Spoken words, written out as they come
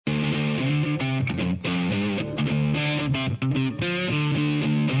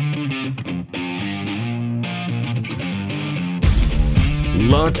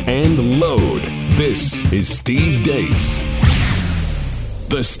lock, and load. This is Steve Deace.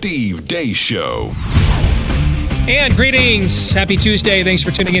 The Steve Deace Show. And greetings. Happy Tuesday. Thanks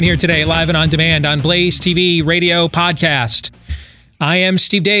for tuning in here today, live and on demand on Blaze TV, radio, podcast. I am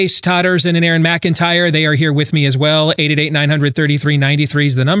Steve Deace. Todd Erzin and Aaron McIntyre, they are here with me as well. 888-900-3393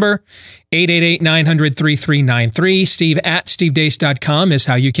 is the number. 888-900-3393. Steve at stevedeace.com is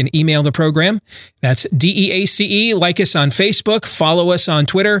how you can email the program. That's DEACE. Like us on Facebook. Follow us on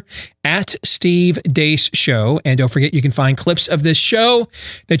Twitter at Steve Deace Show. And don't forget, you can find clips of this show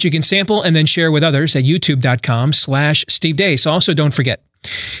that you can sample and then share with others at youtube.com/Steve Deace. Also, don't forget,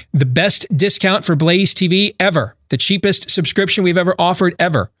 the best discount for Blaze TV ever. The cheapest subscription we've ever offered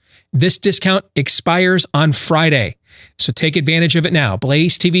ever. This discount expires on Friday. So take advantage of it now.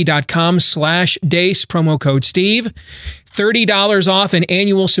 blazetv.com/Deace, promo code Steve. $30 off an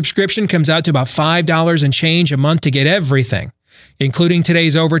annual subscription comes out to about $5 and change a month to get everything, including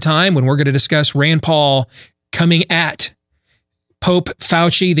today's overtime when we're going to discuss Rand Paul coming at Pope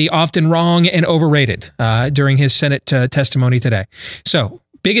Fauci, the often wrong and overrated, during his Senate testimony today. So,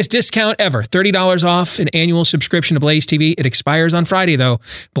 biggest discount ever, $30 off an annual subscription to Blaze TV. It expires on Friday, though.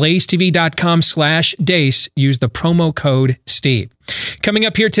 blazetv.com/Deace. Use the promo code Steve. Coming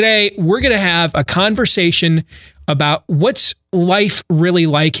up here today, we're going to have a conversation about what's life really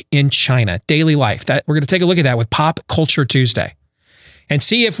like in China, daily life. That we're going to take a look at that with Pop Culture Tuesday and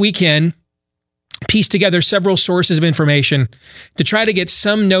see if we can piece together several sources of information to try to get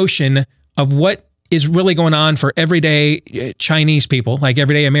some notion of what is really going on for everyday Chinese people, like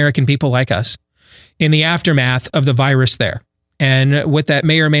everyday American people like us, in the aftermath of the virus there, and what that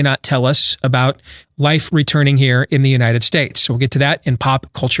may or may not tell us about life returning here in the United States. So we'll get to that in Pop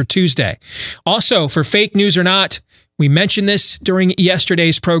Culture Tuesday. Also, for fake news or not, we mentioned this during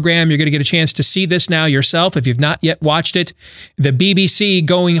yesterday's program. You're going to get a chance to see this now yourself if you've not yet watched it. The BBC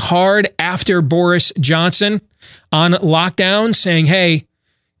going hard after Boris Johnson on lockdown, saying, hey,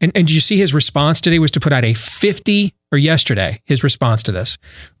 and did you see his response today was to put out yesterday, his response to this.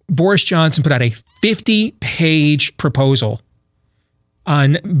 Boris Johnson put out a 50-page proposal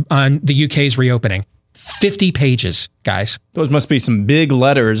on the UK's reopening. 50 pages, guys. Those must be some big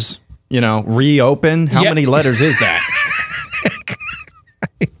letters. Reopen? How many letters is that?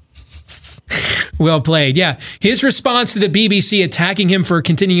 Well played. Yeah. His response to the BBC attacking him for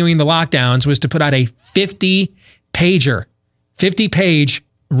continuing the lockdowns was to put out a 50-page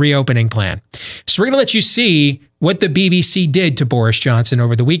reopening plan. So we're going to let you see what the BBC did to Boris Johnson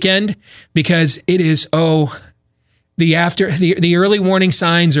over the weekend, because it is, the early warning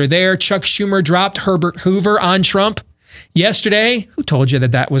signs are there. Chuck Schumer dropped Herbert Hoover on Trump yesterday. Who told you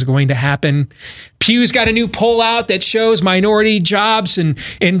that was going to happen? Pew's got a new poll out that shows minority jobs and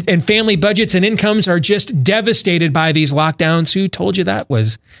family budgets and incomes are just devastated by these lockdowns. Who told you that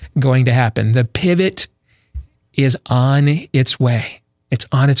was going to happen? The pivot is on its way. It's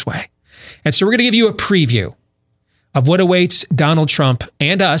on its way. And so we're going to give you a preview of what awaits Donald Trump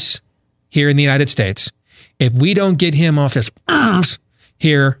and us here in the United States if we don't get him off his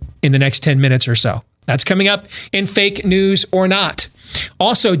here in the next 10 minutes or so. That's coming up in Fake News or Not.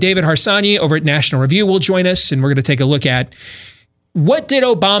 Also, David Harsanyi over at National Review will join us, and we're going to take a look at what did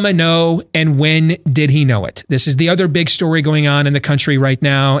Obama know and when did he know it? This is the other big story going on in the country right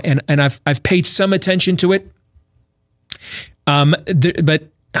now, and I've paid some attention to it. But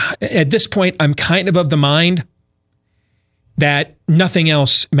at this point, I'm kind of the mind that nothing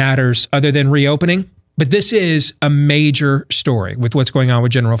else matters other than reopening. But this is a major story with what's going on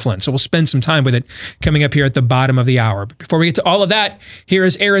with General Flynn. So we'll spend some time with it coming up here at the bottom of the hour. But before we get to all of that, here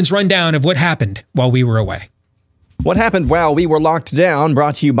is Aaron's rundown of what happened while we were away. What happened while we were locked down,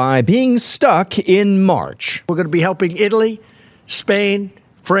 brought to you by being stuck in March. We're going to be helping Italy, Spain,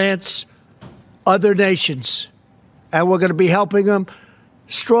 France, other nations. And we're going to be helping them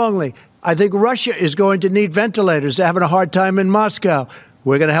strongly. I think Russia is going to need ventilators. They're having a hard time in Moscow.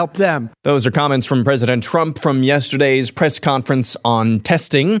 We're going to help them. Those are comments from President Trump from yesterday's press conference on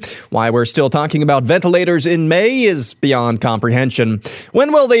testing. Why we're still talking about ventilators in May is beyond comprehension.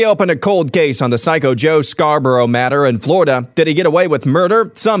 When will they open a cold case on the Psycho Joe Scarborough matter in Florida? Did he get away with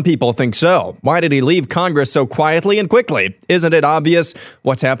murder? Some people think so. Why did he leave Congress so quietly and quickly? Isn't it obvious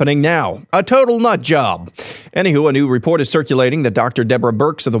what's happening now? A total nut job. Anywho, a new report is circulating that Dr. Deborah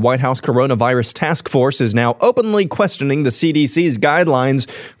Birx of the White House Coronavirus Task Force is now openly questioning the CDC's guidelines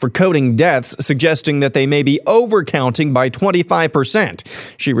for coding deaths, suggesting that they may be overcounting by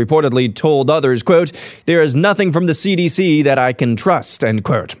 25%. She reportedly told others, quote, "There is nothing from the CDC that I can trust," end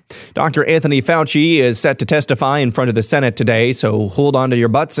quote. Dr. Anthony Fauci is set to testify in front of the Senate today, so hold on to your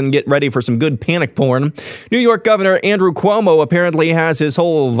butts and get ready for some good panic porn. New York Governor Andrew Cuomo apparently has his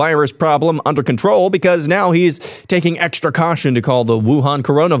whole virus problem under control because now he's taking extra caution to call the Wuhan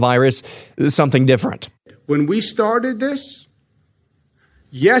coronavirus something different. When we started this,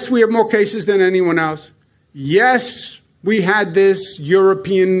 yes, we have more cases than anyone else. Yes, we had this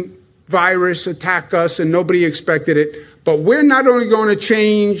European virus attack us and nobody expected it. But we're not only going to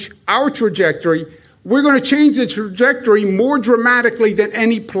change our trajectory, we're going to change the trajectory more dramatically than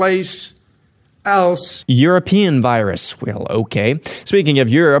any place else. European virus. Well, okay. Speaking of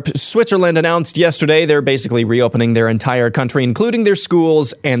Europe, Switzerland announced yesterday they're basically reopening their entire country, including their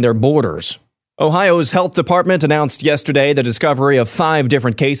schools and their borders. Ohio's health department announced yesterday the discovery of 5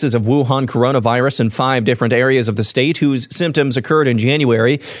 different cases of Wuhan coronavirus in 5 different areas of the state whose symptoms occurred in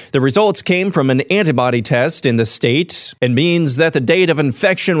January. The results came from an antibody test in the state and means that the date of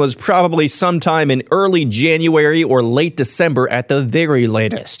infection was probably sometime in early January or late December at the very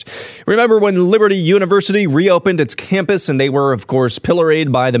latest. Remember when Liberty University reopened its campus and they were, of course,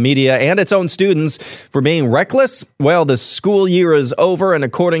 pilloried by the media and its own students for being reckless? Well, the school year is over, and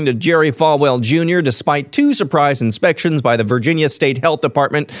according to Jerry Falwell Jr., despite 2 surprise inspections by the Virginia State Health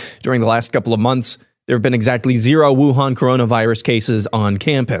Department during the last couple of months, there have been exactly 0 Wuhan coronavirus cases on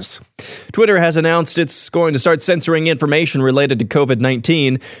campus. Twitter has announced it's going to start censoring information related to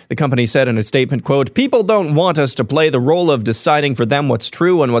COVID-19. The company said in a statement, quote, "People don't want us to play the role of deciding for them what's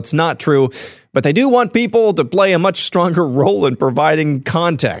true and what's not true, but they do want people to play a much stronger role in providing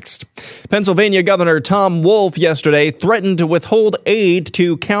context." Pennsylvania Governor Tom Wolf yesterday threatened to withhold aid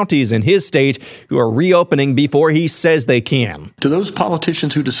to counties in his state who are reopening before he says they can. To those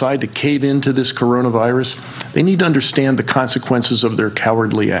politicians who decide to cave into this coronavirus, they need to understand the consequences of their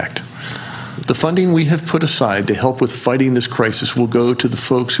cowardly act. The funding we have put aside to help with fighting this crisis will go to the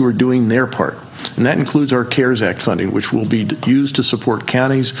folks who are doing their part. And that includes our CARES Act funding, which will be used to support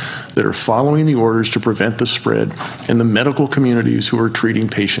counties that are following the orders to prevent the spread and the medical communities who are treating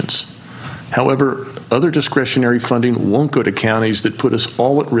patients. However, other discretionary funding won't go to counties that put us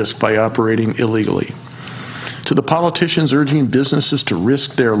all at risk by operating illegally. To the politicians urging businesses to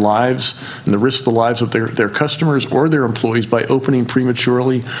risk their lives and to risk the lives of their customers or their employees by opening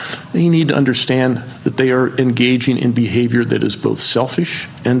prematurely, they need to understand that they are engaging in behavior that is both selfish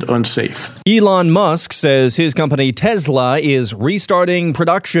and unsafe. Elon Musk says his company Tesla is restarting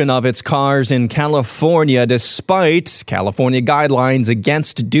production of its cars in California despite California guidelines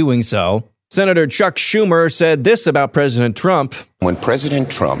against doing so. Senator Chuck Schumer said this about President Trump. When President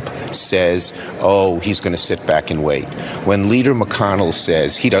Trump says, he's going to sit back and wait, when Leader McConnell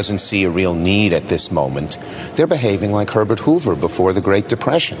says he doesn't see a real need at this moment, they're behaving like Herbert Hoover before the Great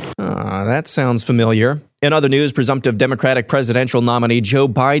Depression. That sounds familiar. In other news, presumptive Democratic presidential nominee Joe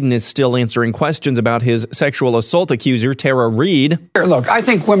Biden is still answering questions about his sexual assault accuser, Tara Reid. Look, I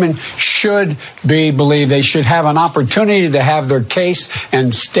think women should be believed. They should have an opportunity to have their case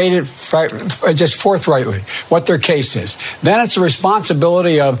and state it just forthrightly what their case is. Then it's a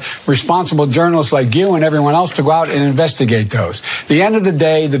responsibility of responsible journalists like you and everyone else to go out and investigate those. At the end of the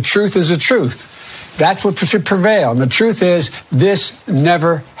day, the truth is the truth. That's what should prevail. And the truth is, this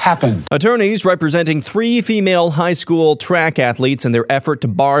never happened. Attorneys representing 3 female high school track athletes in their effort to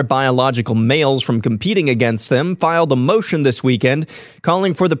bar biological males from competing against them filed a motion this weekend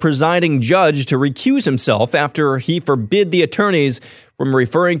calling for the presiding judge to recuse himself after he forbid the attorneys from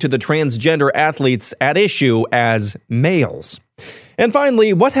referring to the transgender athletes at issue as males. And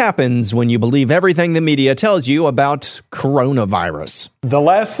finally, what happens when you believe everything the media tells you about coronavirus? The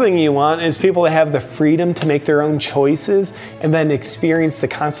last thing you want is people to have the freedom to make their own choices and then experience the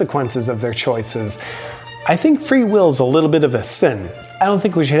consequences of their choices. I think free will is a little bit of a sin. I don't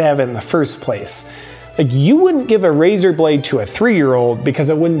think we should have it in the first place. Like, you wouldn't give a razor blade to a 3-year-old because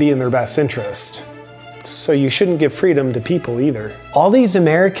it wouldn't be in their best interest. So you shouldn't give freedom to people either. All these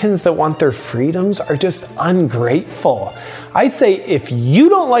Americans that want their freedoms are just ungrateful. I say if you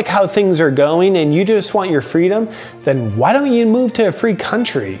don't like how things are going and you just want your freedom, then why don't you move to a free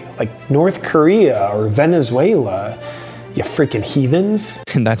country like North Korea or Venezuela, you freaking heathens?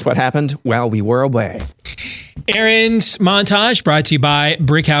 And that's what happened while we were away. Aaron's montage brought to you by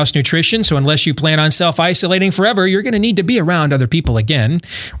Brickhouse Nutrition. So unless you plan on self-isolating forever, you're going to need to be around other people again.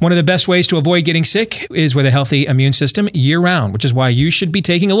 One of the best ways to avoid getting sick is with a healthy immune system year-round, which is why you should be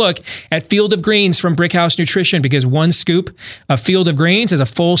taking a look at Field of Greens from Brickhouse Nutrition, because one scoop of Field of Greens is a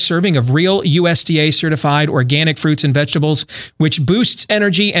full serving of real USDA-certified organic fruits and vegetables, which boosts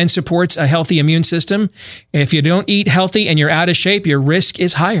energy and supports a healthy immune system. If you don't eat healthy and you're out of shape, your risk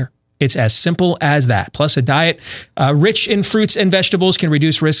is higher. It's as simple as that. Plus, a diet rich in fruits and vegetables can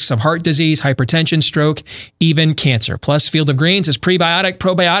reduce risks of heart disease, hypertension, stroke, even cancer. Plus, Field of Greens is prebiotic,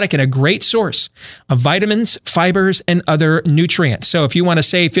 probiotic, and a great source of vitamins, fibers, and other nutrients. So if you want to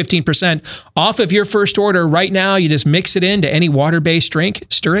save 15% off of your first order right now, you just mix it into any water-based drink,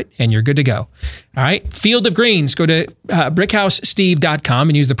 stir it, and you're good to go. All right. Field of Greens. Go to brickhousesteve.com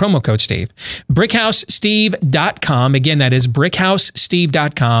and use the promo code Steve. brickhousesteve.com. Again, that is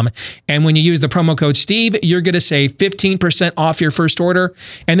brickhousesteve.com. And when you use the promo code Steve, you're going to save 15% off your first order.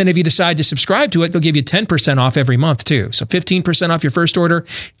 And then if you decide to subscribe to it, they'll give you 10% off every month too. So 15% off your first order,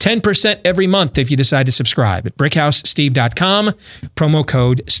 10% every month if you decide to subscribe at brickhousesteve.com, promo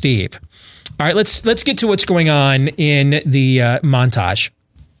code Steve. All right, let's get to what's going on in the montage.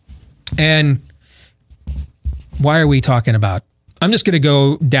 And why are we talking about? I'm just going to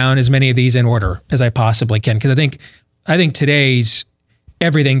go down as many of these in order as I possibly can, because I think today's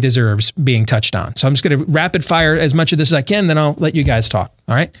everything deserves being touched on. So I'm just going to rapid fire as much of this as I can, then I'll let you guys talk.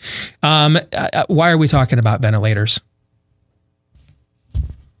 All right. Why are we talking about ventilators?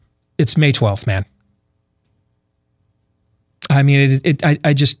 It's May 12th, man. I mean,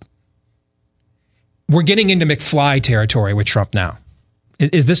 we're getting into McFly territory with Trump now.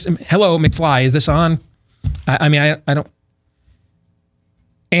 Is this, hello, McFly, is this on? I don't.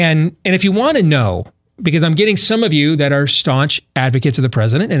 And if you want to know, because I'm getting some of you that are staunch advocates of the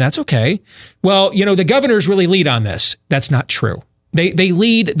president, and that's okay. Well, the governors really lead on this. That's not true. They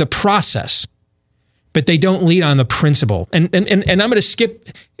lead the process, but they don't lead on the principle. And I'm going to skip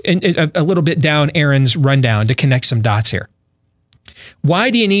a little bit down Aaron's rundown to connect some dots here.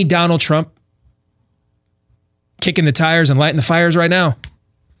 Why do you need Donald Trump kicking the tires and lighting the fires right now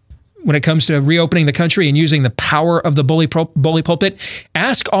when it comes to reopening the country and using the power of the bully pulpit?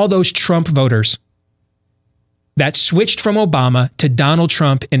 Ask all those Trump voters that switched from Obama to Donald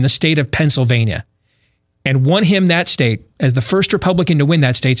Trump in the state of Pennsylvania and won him that state as the first Republican to win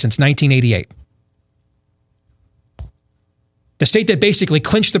that state since 1988. The state that basically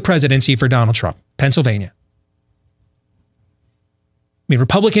clinched the presidency for Donald Trump, Pennsylvania. I mean,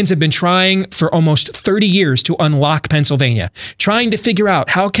 Republicans have been trying for almost 30 years to unlock Pennsylvania, trying to figure out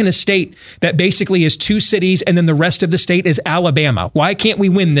how can a state that basically is two cities and then the rest of the state is Alabama. Why can't we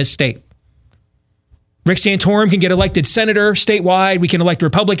win this state? Rick Santorum can get elected senator statewide. We can elect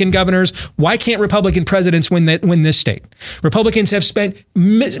Republican governors. Why can't Republican presidents win this state? Republicans have spent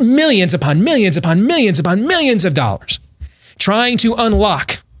millions upon millions upon millions upon millions of dollars trying to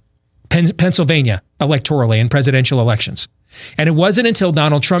unlock Pennsylvania electorally in presidential elections. And it wasn't until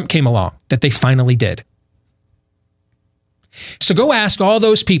Donald Trump came along that they finally did. So go ask all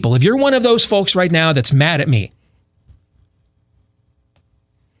those people, if you're one of those folks right now that's mad at me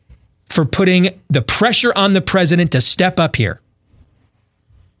for putting the pressure on the president to step up here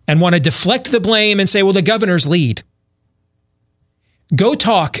and want to deflect the blame and say, well, the governors lead. Go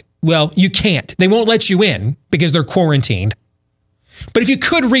talk. Well, you can't. They won't let you in because they're quarantined. But if you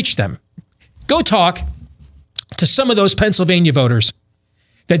could reach them, go talk to some of those Pennsylvania voters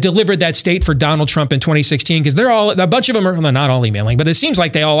that delivered that state for Donald Trump in 2016, because a bunch of them are not all emailing, but it seems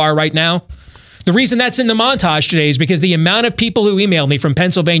like they all are right now. The reason that's in the montage today is because the amount of people who emailed me from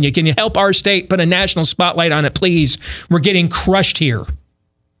Pennsylvania, can you help our state put a national spotlight on it, please? We're getting crushed here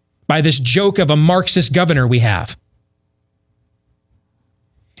by this joke of a Marxist governor we have.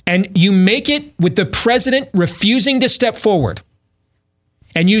 And you make it with the president refusing to step forward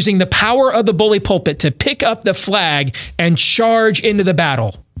and using the power of the bully pulpit to pick up the flag and charge into the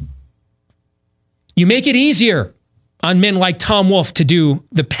battle. You make it easier on men like Tom Wolf to do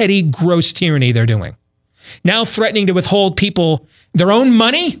the petty, gross tyranny they're doing. Now threatening to withhold people their own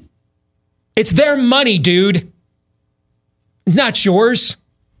money? It's their money, dude. Not yours.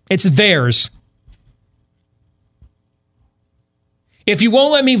 It's theirs. If you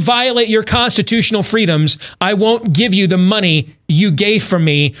won't let me violate your constitutional freedoms, I won't give you the money you gave from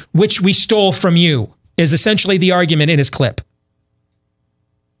me, which we stole from you, is essentially the argument in his clip.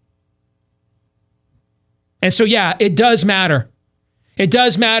 And so, yeah, it does matter. It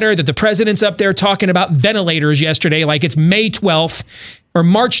does matter that the president's up there talking about ventilators yesterday like it's May 12th or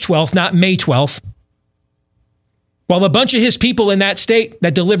March 12th, not May 12th. While a bunch of his people in that state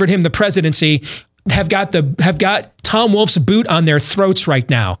that delivered him the presidency have got Tom Wolf's boot on their throats right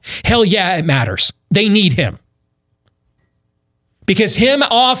now. Hell yeah, it matters. They need him. Because him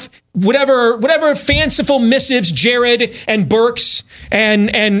off whatever fanciful missives Jared and Birx and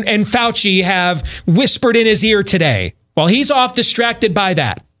Fauci have whispered in his ear today, while he's off distracted by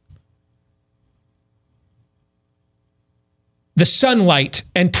that, the sunlight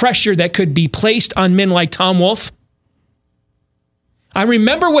and pressure that could be placed on men like Tom Wolf, I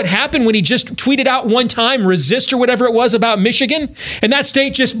remember what happened when he just tweeted out one time, resist or whatever it was about Michigan, and that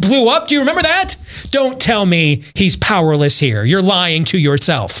state just blew up. Do you remember that? Don't tell me he's powerless here. You're lying to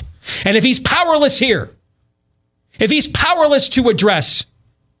yourself. And if he's powerless here, if he's powerless to address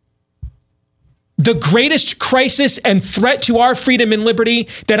the greatest crisis and threat to our freedom and liberty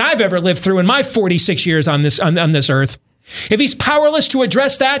that I've ever lived through in my 46 years on this earth, if he's powerless to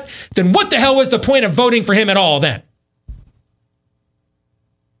address that, then what the hell was the point of voting for him at all then?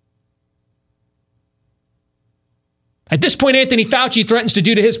 At this point, Anthony Fauci threatens to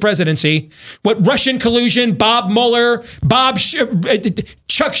do to his presidency what Russian collusion, Bob Mueller, Chuck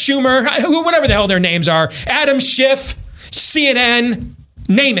Schumer, whatever the hell their names are, Adam Schiff, CNN,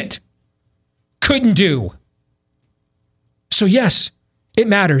 name it, couldn't do. So yes, it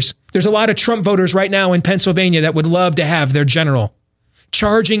matters. There's a lot of Trump voters right now in Pennsylvania that would love to have their general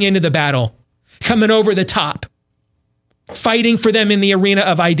charging into the battle, coming over the top, fighting for them in the arena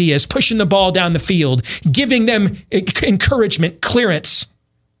of ideas, pushing the ball down the field, giving them encouragement, clearance,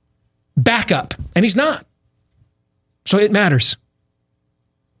 backup. And he's not. So it matters.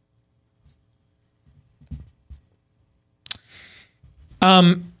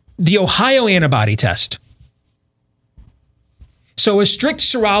 The Ohio antibody test. So a strict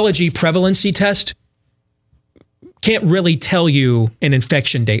serology prevalency test can't really tell you an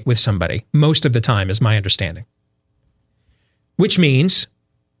infection date with somebody most of the time, is my understanding. Which means,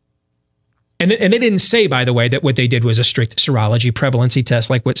 and they didn't say, by the way, that what they did was a strict serology prevalency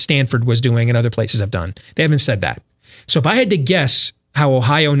test like what Stanford was doing and other places have done. They haven't said that. So if I had to guess how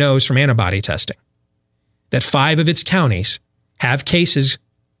Ohio knows from antibody testing, that 5 of its counties have cases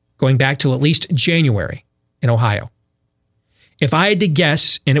going back to at least January in Ohio. If I had to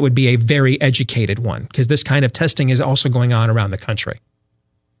guess, and it would be a very educated one, because this kind of testing is also going on around the country.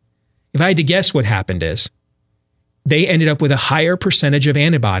 If I had to guess what happened is, they ended up with a higher percentage of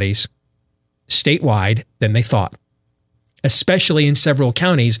antibodies statewide than they thought, especially in several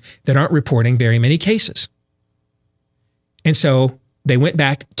counties that aren't reporting very many cases. And so they went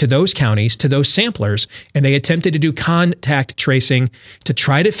back to those counties, to those samplers, and they attempted to do contact tracing to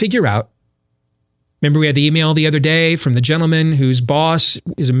try to figure out. Remember, we had the email the other day from the gentleman whose boss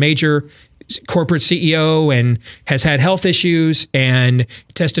is a major corporate CEO and has had health issues and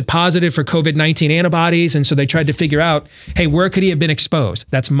tested positive for COVID-19 antibodies. And so they tried to figure out, hey, where could he have been exposed?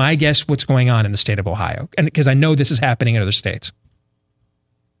 That's my guess what's going on in the state of Ohio. And because I know this is happening in other states.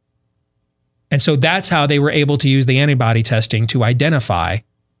 And so that's how they were able to use the antibody testing to identify.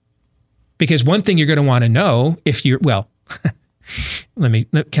 Because one thing you're going to want to know if you're, well,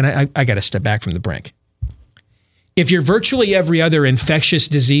 I got to step back from the brink. If you're virtually every other infectious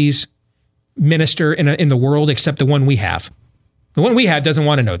disease minister in the world except the one we have. The one we have doesn't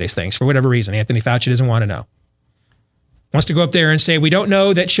want to know these things for whatever reason. Anthony Fauci doesn't want to know. Wants to go up there and say, we don't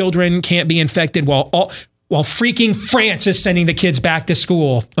know that children can't be infected while freaking France is sending the kids back to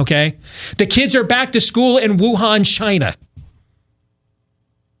school, okay? The kids are back to school in Wuhan, China.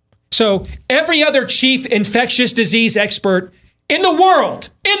 So every other chief infectious disease expert in the world,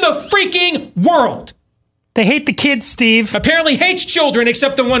 in the freaking world. They hate the kids, Steve. Apparently hates children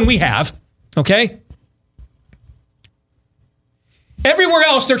except the one we have. Okay? Everywhere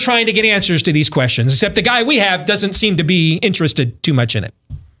else, they're trying to get answers to these questions, except the guy we have doesn't seem to be interested too much in it.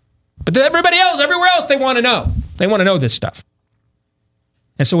 But everybody else, everywhere else, they want to know. They want to know this stuff.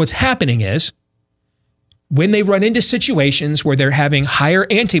 And so what's happening is, when they run into situations where they're having higher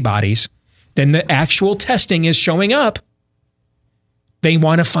antibodies than the actual testing is showing up, they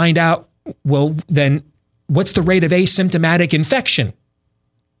want to find out, well, then what's the rate of asymptomatic infection?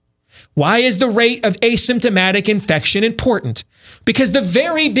 Why is the rate of asymptomatic infection important? Because the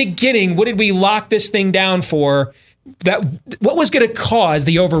very beginning, what did we lock this thing down for? What was going to cause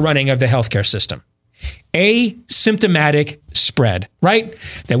the overrunning of the healthcare system? Asymptomatic spread, right?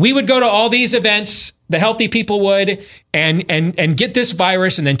 That we would go to all these events, the healthy people would, and get this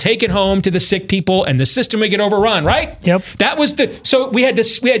virus and then take it home to the sick people, and the system would get overrun, right? Yep. That was so we had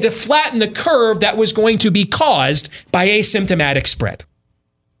to flatten the curve that was going to be caused by asymptomatic spread.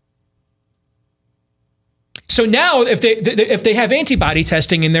 So now, if they have antibody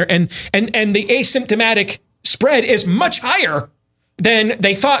testing in there, and the asymptomatic spread is much higher than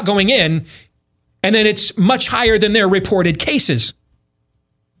they thought going in, and then it's much higher than their reported cases.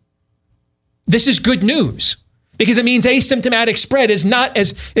 This is good news because it means asymptomatic spread is not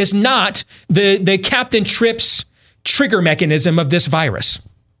the Captain Trips trigger mechanism of this virus.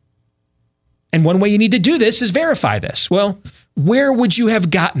 And one way you need to do this is verify this. Well, where would you have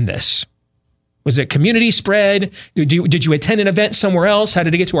gotten this? Was it community spread? Did you attend an event somewhere else? How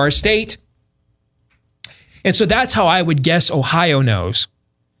did it get to our state? And so that's how I would guess Ohio knows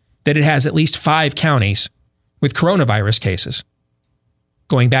that it has at least 5 counties with coronavirus cases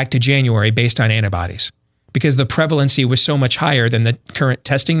going back to January based on antibodies, because the prevalency was so much higher than the current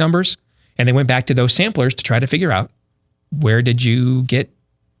testing numbers. And they went back to those samplers to try to figure out, where did you get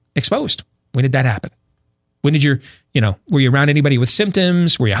exposed? When did that happen? When did were you around anybody with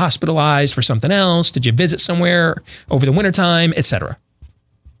symptoms? Were you hospitalized for something else? Did you visit somewhere over the wintertime, etc.?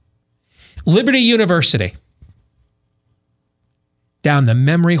 Liberty University. Down the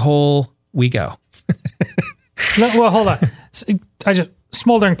memory hole we go. Well, hold on.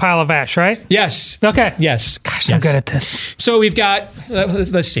 Smoldering pile of ash, right? Yes. Okay. Yes. Gosh, yes. I'm good at this. So we've got,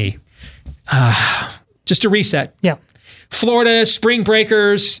 let's see. Just a reset. Yeah. Florida spring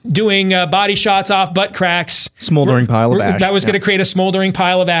breakers doing body shots off butt cracks. Smoldering pile of ash. That was going to create a smoldering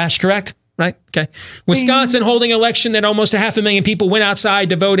pile of ash, correct? Right? Okay. Wisconsin holding election that almost 500,000 people went outside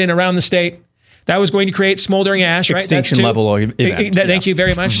to vote in around the state. That was going to create smoldering ash, right? Extinction level event. Thank you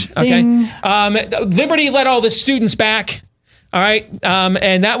very much. Okay. Liberty let all the students back. All right.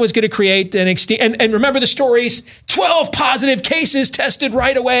 And that was going to create an and remember the stories, 12 positive cases tested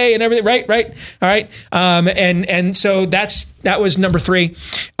right away and everything. Right. All right. And so that was number 3.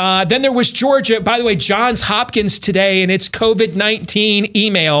 Then there was Georgia. By the way, Johns Hopkins today in its COVID-19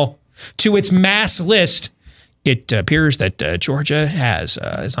 email to its mass list, it appears that Georgia is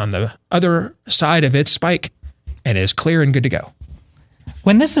on the other side of its spike and is clear and good to go.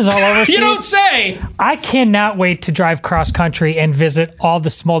 When this is all over, Steve, you don't say. I cannot wait to drive cross country and visit all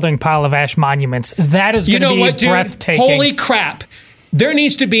the smoldering pile of ash monuments. That is going to be breathtaking. Holy crap. There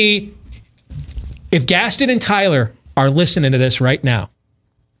needs to be, if Gaston and Tyler are listening to this right now,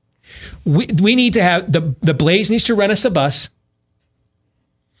 we need to have, the Blaze needs to rent us a bus,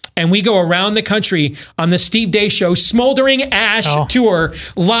 and we go around the country on the Steve Day Show Smoldering Ash Tour,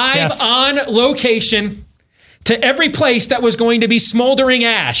 live on location, to every place that was going to be smoldering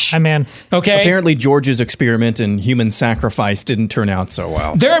ash. I'm in. Okay. Apparently, George's experiment in human sacrifice didn't turn out so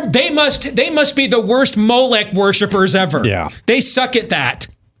well. They must be the worst Molech worshipers ever. Yeah. They suck at that.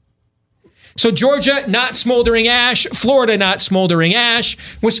 So Georgia, not smoldering ash. Florida, not smoldering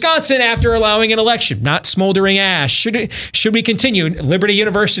ash. Wisconsin, after allowing an election, not smoldering ash. Should we continue? Liberty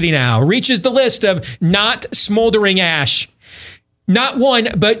University now reaches the list of not smoldering ash. Not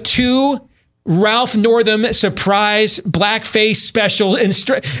 1, but 2 Ralph Northam surprise blackface special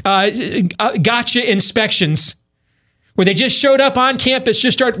gotcha inspections, where they just showed up on campus,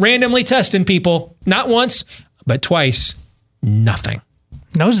 just start randomly testing people. Not once, but twice. Nothing.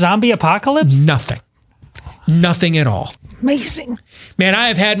 No zombie apocalypse? Slobbering. Nothing at all. Amazing. Man, I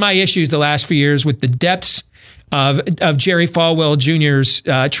have had my issues the last few years with the depths of Jerry Falwell Jr.'s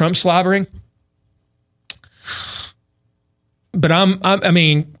Trump slobbering. But I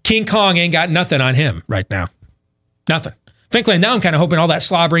mean, King Kong ain't got nothing on him right now. Nothing. Frankly, now I'm kind of hoping all that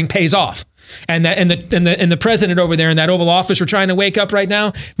slobbering pays off. And the president over there in that Oval Office, we're trying to wake up right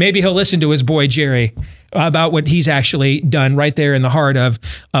now. Maybe he'll listen to his boy Jerry about what he's actually done right there in the heart of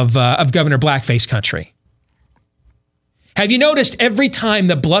Governor Blackface country. Have you noticed every time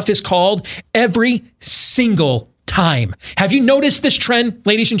the bluff is called, every single time? Have you noticed this trend,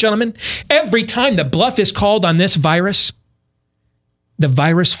 ladies and gentlemen? Every time the bluff is called on this virus, the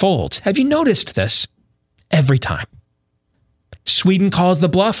virus folds. Have you noticed this? Every time. Sweden calls the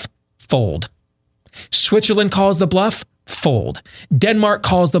bluff, fold. Switzerland calls the bluff, fold. Denmark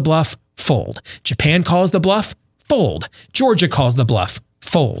calls the bluff, fold. Japan calls the bluff, fold. Georgia calls the bluff,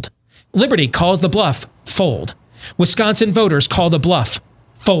 fold. Liberty calls the bluff, fold. Wisconsin voters call the bluff,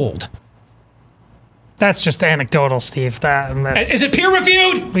 fold. That's just anecdotal, Steve. Is it peer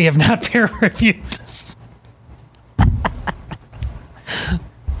reviewed? We have not peer reviewed this.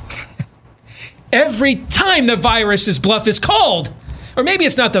 Every time the virus's bluff is called, or maybe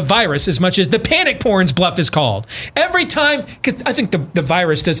it's not the virus as much as the panic porn's bluff is called. Every time, because I think the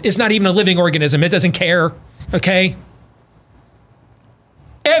virus is not even a living organism. It doesn't care, okay?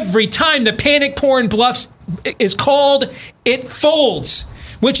 Every time the panic porn bluff is called, it folds,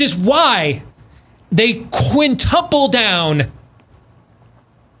 which is why they quintuple down.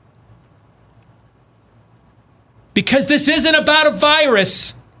 Because this isn't about a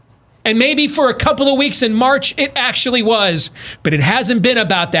virus. And maybe for a couple of weeks in March, it actually was. But it hasn't been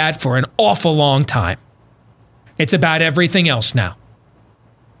about that for an awful long time. It's about everything else now.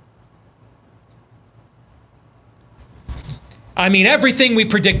 I mean, everything we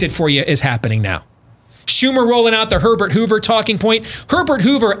predicted for you is happening now. Schumer rolling out the Herbert Hoover talking point. Herbert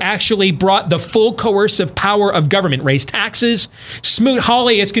Hoover actually brought the full coercive power of government, raised taxes.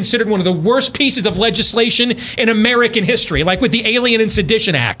 Smoot-Hawley is considered one of the worst pieces of legislation in American history, like with the Alien and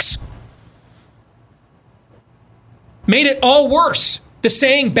Sedition Acts. made it all worse. The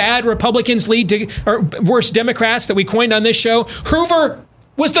saying bad Republicans lead to, or worse Democrats that we coined on this show, Hoover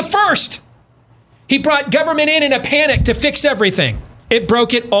was the first. He brought government in a panic to fix everything. It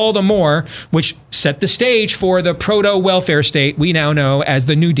broke it all the more, which set the stage for the proto-welfare state we now know as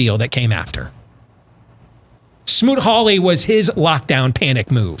the New Deal that came after. Smoot-Hawley was his lockdown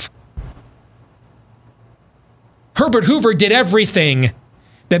panic move. Herbert Hoover did everything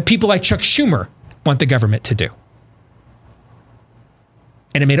that people like Chuck Schumer want the government to do.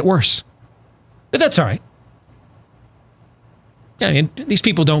 And it made it worse. But that's all right. I mean, these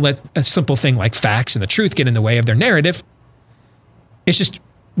people don't let a simple thing like facts and the truth get in the way of their narrative. It's just,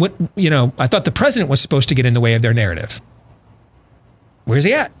 I thought the president was supposed to get in the way of their narrative. Where's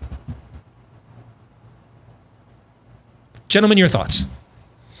he at? Gentlemen, your thoughts.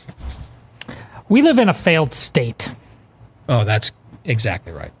 We live in a failed state. Oh, that's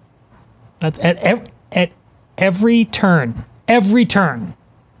exactly right. That's at every turn,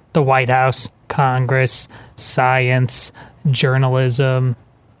 the White House, Congress, science, journalism.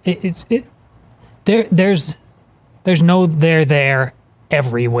 There's no there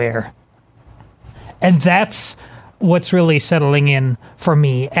everywhere. And that's what's really settling in for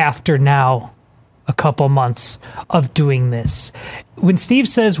me after now a couple months of doing this. When Steve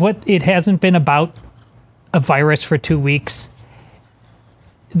says it hasn't been about a virus for 2 weeks,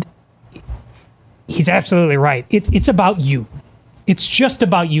 he's absolutely right. It's about you. It's just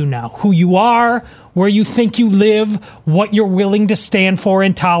about you now. Who you are, where you think you live, what you're willing to stand for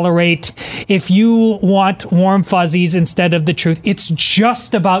and tolerate. If you want warm fuzzies instead of the truth, it's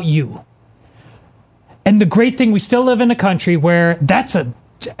just about you. And the great thing, we still live in a country where that's an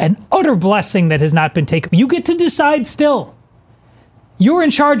utter blessing that has not been taken. You get to decide still. You're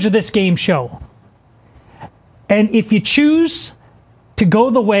in charge of this game show. And if you choose to go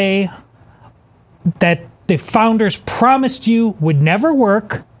the way that the founders promised you would never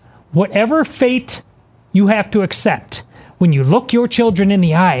work, whatever fate you have to accept, when you look your children in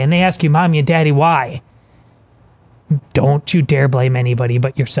the eye and they ask you, Mommy and Daddy, why? Don't you dare blame anybody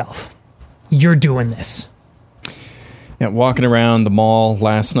but yourself. You're doing this. Yeah, walking around the mall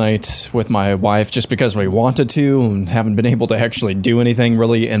last night with my wife just because we wanted to and haven't been able to actually do anything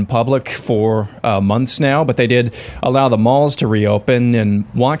really in public for months now, but they did allow the malls to reopen, and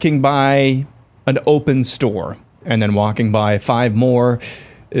walking by an open store and then walking by 5 more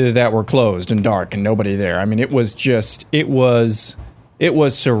that were closed and dark and nobody there. I mean, it was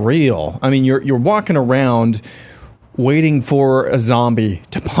surreal. I mean, you're walking around waiting for a zombie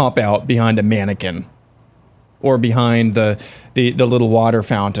to pop out behind a mannequin, or behind the little water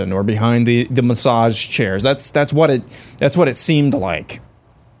fountain, or behind the massage chairs. That's what it seemed like.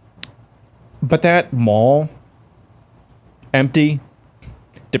 But that mall, empty,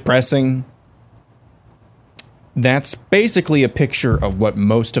 depressing, that's basically a picture of what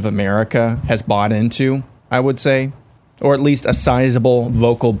most of America has bought into, I would say, or at least a sizable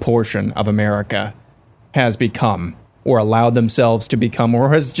vocal portion of America has become, or allowed themselves to become,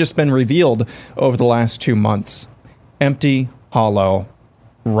 or has just been revealed over the last 2 months. Empty, hollow,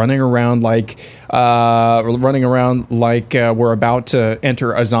 running around like we're about to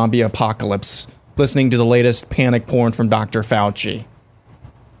enter a zombie apocalypse, listening to the latest panic porn from Dr. Fauci.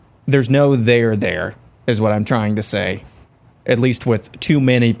 There's no there, is what I'm trying to say. At least with too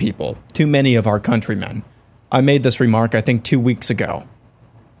many people, too many of our countrymen. I made this remark, I think, 2 weeks ago,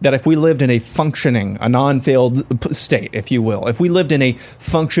 that if we lived in a non-failed state, if you will, if we lived in a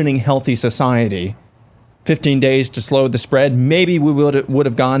functioning, healthy society, 15 days to slow the spread, maybe we would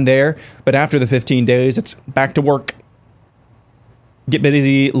have gone there. But after the 15 days, it's back to work. Get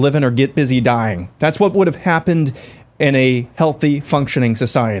busy living or get busy dying. That's what would have happened in a healthy, functioning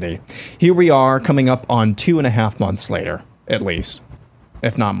society. Here we are, coming up on 2.5 months later, at least,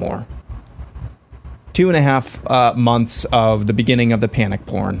 if not more. 2.5 months of the beginning of the panic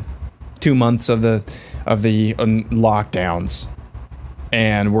porn, 2 months of the lockdowns,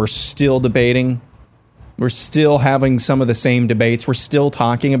 and we're still debating. We're still having some of the same debates. We're still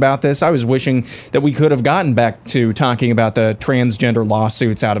talking about this. I was wishing that we could have gotten back to talking about the transgender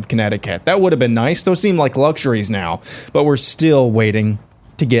lawsuits out of Connecticut. That would have been nice. Those seem like luxuries now, but we're still waiting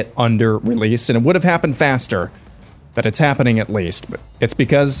to get under release, and it would have happened faster. But it's happening at least. But it's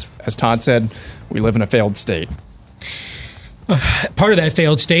because, as Todd said, we live in a failed state. Part of that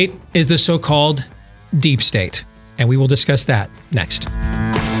failed state is the so-called deep state, and we will discuss that next.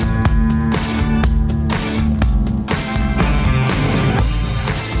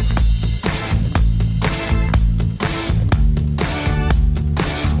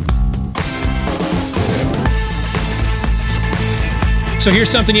 So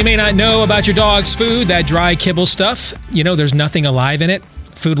here's something you may not know about your dog's food, that dry kibble stuff. You know, there's nothing alive in it.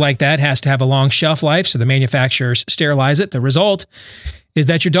 Food like that has to have a long shelf life, so the manufacturers sterilize it. The result is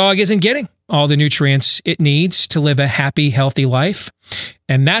that your dog isn't getting all the nutrients it needs to live a happy, healthy life.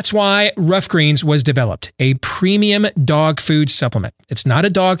 And that's why Rough Greens was developed, a premium dog food supplement. It's not a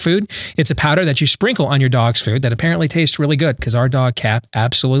dog food. It's a powder that you sprinkle on your dog's food that apparently tastes really good because our dog Cap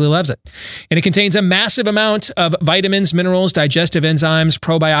absolutely loves it. And it contains a massive amount of vitamins, minerals, digestive enzymes,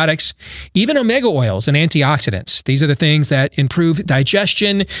 probiotics, even omega oils and antioxidants. These are the things that improve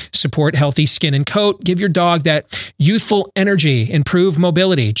digestion, support healthy skin and coat, give your dog that youthful energy, improve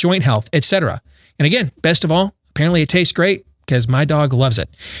mobility, joint health, etc. And again, best of all, apparently it tastes great, because my dog loves it.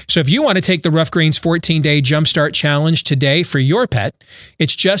 So if you want to take the Rough Greens 14-day Jumpstart Challenge today for your pet,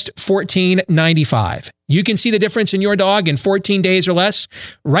 it's just $14.95. You can see the difference in your dog in 14 days or less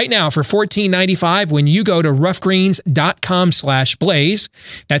right now for $14.95 when you go to roughgreens.com/blaze.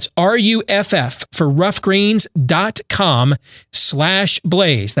 That's RUFF for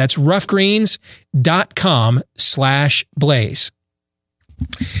roughgreens.com/blaze. That's roughgreens.com/blaze.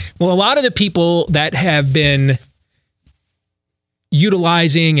 Well, a lot of the people that have been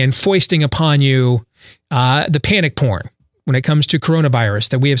utilizing and foisting upon you the panic porn when it comes to coronavirus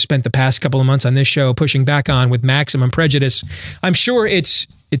that we have spent the past couple of months on this show pushing back on with maximum prejudice, I'm sure it's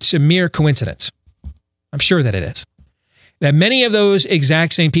a mere coincidence. I'm sure that it is. That many of those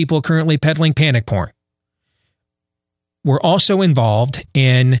exact same people currently peddling panic porn were also involved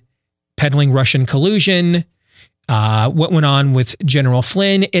in peddling Russian collusion, what went on with General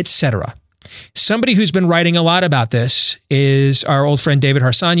Flynn, etc. Somebody who's been writing a lot about this is our old friend David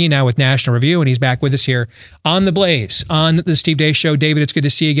Harsanyi, now with National Review, and he's back with us here on The Blaze, on the Steve Deace Show. David, it's good to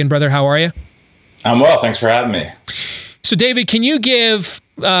see you again, brother. How are you? I'm well. Thanks for having me. So, David, can you give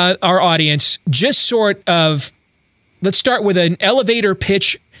our audience just sort of, let's start with an elevator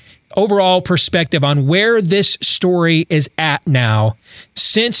pitch overall perspective on where this story is at now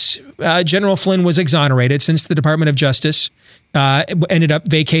since General Flynn was exonerated, since the Department of Justice ended up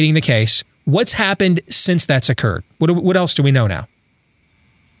vacating the case. What's happened since that's occurred? What else do we know now?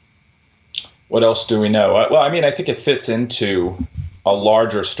 What else do we know? Well, I mean, I think it fits into a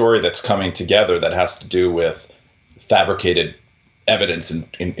larger story that's coming together that has to do with fabricated evidence in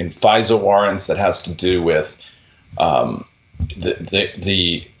FISA warrants, that has to do with the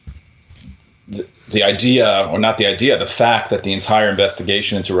idea, or not the idea, the fact that the entire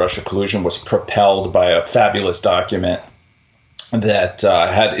investigation into Russia collusion was propelled by a fabulous document that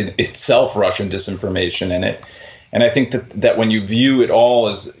had in itself Russian disinformation in it. And I think that when you view it all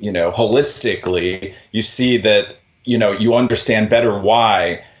as, holistically, you see that, you understand better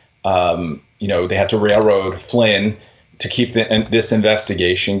why, they had to railroad Flynn to keep this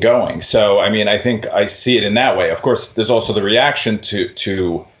investigation going. So, I mean, I think I see it in that way. Of course, there's also the reaction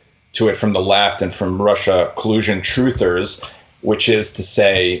to it from the left and from Russia collusion truthers, which is to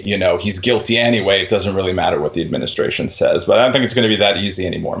say, he's guilty anyway. It doesn't really matter what the administration says. But I don't think it's going to be that easy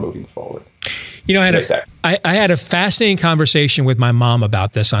anymore moving forward. I had a fascinating conversation with my mom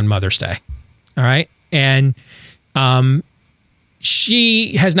about this on Mother's Day. All right. And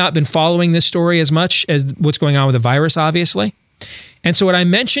she has not been following this story as much as what's going on with the virus, obviously. And so what I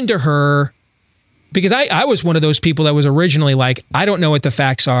mentioned to her, because I was one of those people that was originally like, I don't know what the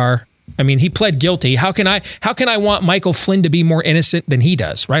facts are. I mean, he pled guilty. How can I want Michael Flynn to be more innocent than he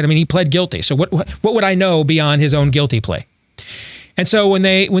does, right? I mean, he pled guilty. So what would I know beyond his own guilty plea? And so when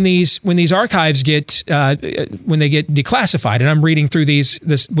these archives get when they get declassified, and I'm reading through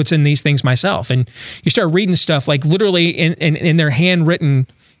what's in these things myself, and you start reading stuff like literally in their handwritten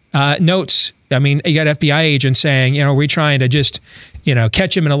notes. I mean, you got FBI agents saying, are we trying to just,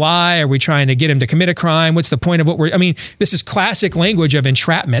 catch him in a lie? Are we trying to get him to commit a crime? What's the point of what this is classic language of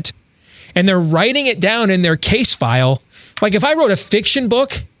entrapment. And they're writing it down in their case file. Like if I wrote a fiction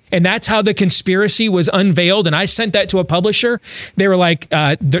book and that's how the conspiracy was unveiled and I sent that to a publisher, they were like,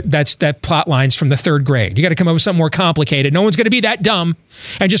 that plot line's from the third grade. You got to come up with something more complicated. No one's going to be that dumb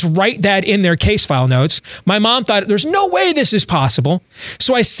and just write that in their case file notes. My mom thought there's no way this is possible.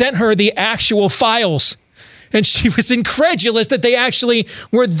 So I sent her the actual files. And she was incredulous that they actually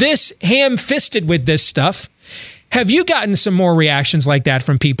were this ham-fisted with this stuff. Have you gotten some more reactions like that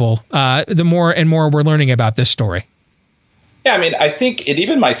from people the more and more we're learning about this story? Yeah, I mean, I think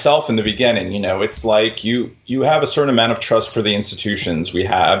even myself in the beginning, it's like you have a certain amount of trust for the institutions we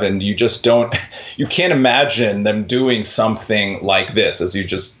have, and you can't imagine them doing something like this, as you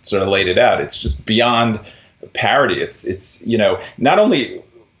just sort of laid it out. It's just beyond parody. It's not only,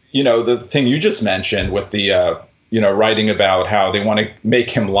 the thing you just mentioned with the, writing about how they want to make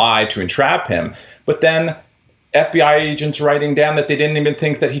him lie to entrap him, but then FBI agents writing down that they didn't even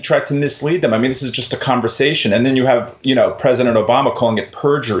think that he tried to mislead them. I mean, this is just a conversation. And then you have, President Obama calling it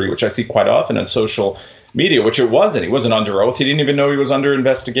perjury, which I see quite often on social media, which it wasn't. He wasn't under oath. He didn't even know he was under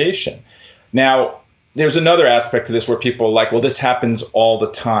investigation. Now, there's another aspect to this where people are like, well, this happens all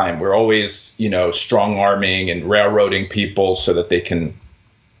the time. We're always, strong-arming and railroading people so that they can,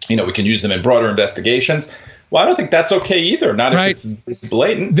 we can use them in broader investigations. Well, I don't think that's okay either. Not if it's this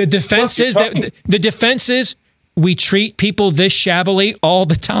blatant. The defense is we treat people this shabbily all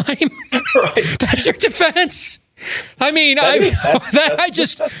the time. Right. That's your defense. I mean, I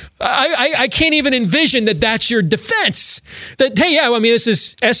can't even envision that that's your defense. That, hey, this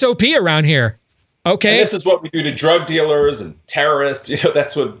is SOP around here. Okay. And this is what we do to drug dealers and terrorists.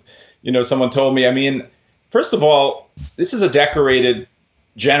 That's what, someone told me. I mean, first of all, this is a decorated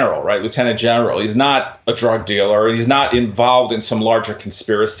general, right? Lieutenant general. He's not a drug dealer. He's not involved in some larger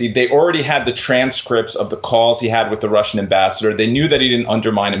conspiracy. They already had the transcripts of the calls he had with the Russian ambassador. They knew that he didn't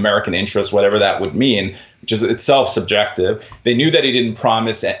undermine American interests, whatever that would mean, which is itself subjective. They knew that he didn't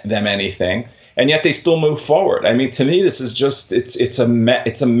promise them anything, and yet they still move forward. I mean, to me, this is just it's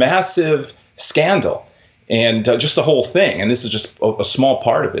a massive scandal, and just the whole thing. And this is just a small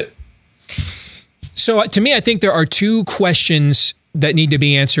part of it. So to me, I think there are two questions that need to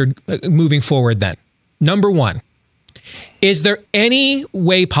be answered moving forward then. Number one, is there any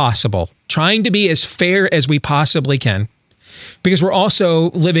way possible, trying to be as fair as we possibly can, because we're also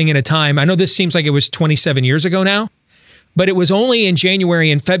living in a time, I know this seems like it was 27 years ago now, but it was only in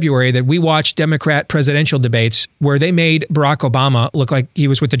January and February that we watched Democrat presidential debates where they made Barack Obama look like he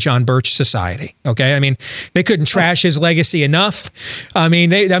was with the John Birch Society. Okay. I mean, they couldn't trash his legacy enough. I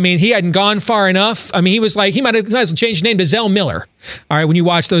mean, he hadn't gone far enough. I mean, he was like, he might have changed his name to Zell Miller. All right. When you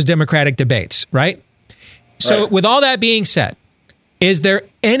watch those Democratic debates, right? So with all that being said, is there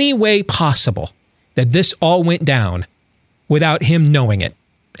any way possible that this all went down without him knowing it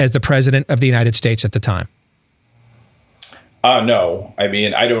as the president of the United States at the time? No, I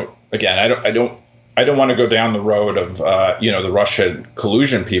mean, I don't want to go down the road of, the Russian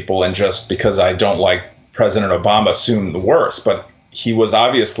collusion people, and just because I don't like President Obama, assume the worst. But he was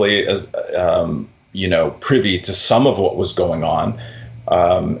obviously, privy to some of what was going on.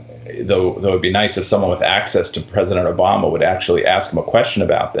 Though it'd be nice if someone with access to President Obama would actually ask him a question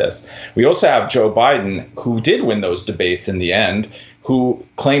about this. We also have Joe Biden, who did win those debates in the end, who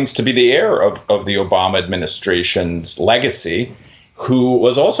claims to be the heir of the Obama administration's legacy, who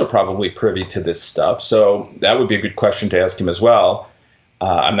was also probably privy to this stuff. So that would be a good question to ask him as well.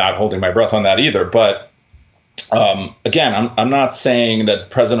 I'm not holding my breath on that either. But again, I'm not saying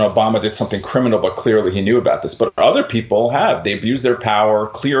that President Obama did something criminal, but clearly he knew about this. But other people have. They abused their power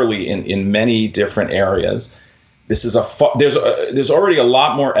clearly in many different areas. This is there's already a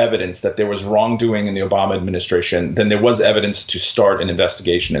lot more evidence that there was wrongdoing in the Obama administration than there was evidence to start an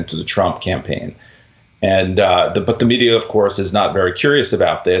investigation into the Trump campaign. And but the media, of course, is not very curious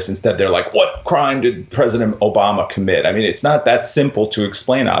about this. Instead, they're like, what crime did President Obama commit? I mean, it's not that simple to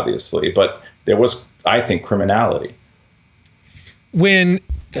explain, obviously, but there was, I think, criminality. When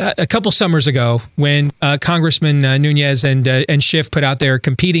a couple summers ago, when Congressman Nunes and Schiff put out their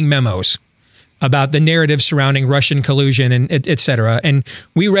competing memos about the narrative surrounding Russian collusion and et cetera. And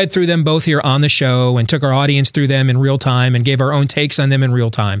we read through them both here on the show and took our audience through them in real time and gave our own takes on them in real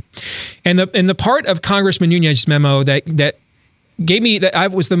time. And the part of Congressman Nunes' memo that gave me, that I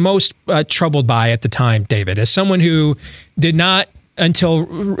was the most troubled by at the time, David, as someone who did not, until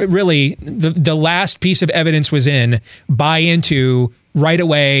really the last piece of evidence was in, buy into right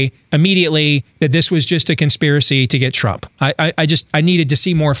away, immediately, that this was just a conspiracy to get Trump. I needed to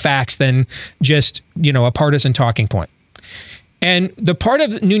see more facts than just, a partisan talking point. And the part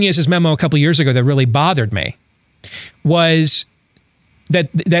of Nunes' memo a couple of years ago that really bothered me was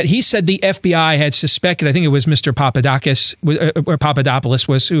that he said the FBI had suspected, I think it was Mr. Papadopoulos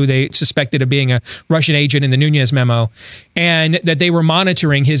was who they suspected of being a Russian agent in the Nunes memo, and that they were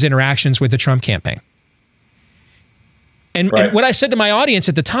monitoring his interactions with the Trump campaign. And what I said to my audience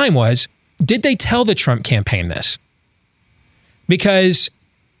at the time was, did they tell the Trump campaign this? Because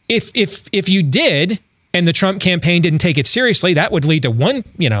if you did, and the Trump campaign didn't take it seriously, that would lead to one,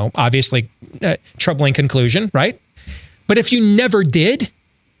 obviously troubling conclusion, right? But if you never did,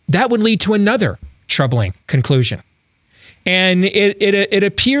 that would lead to another troubling conclusion. And it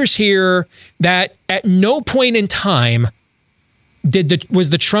appears here that at no point in time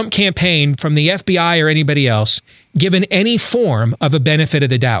was the Trump campaign, from the FBI or anybody else, given any form of a benefit of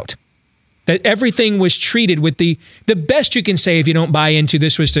the doubt. that everything was treated with the best you can say if you don't buy into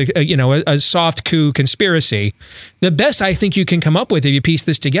this was a soft coup conspiracy. The best I think you can come up with if you piece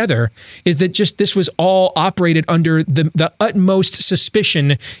this together is that just this was all operated under the utmost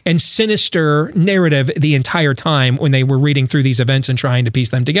suspicion and sinister narrative the entire time when they were reading through these events and trying to piece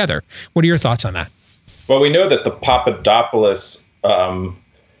them together. What are your thoughts on that? Well, we know that the Papadopoulos,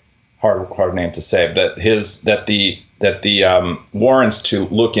 hard name to say, that the warrants to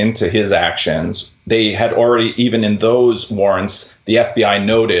look into his actions, they had already, even in those warrants, the FBI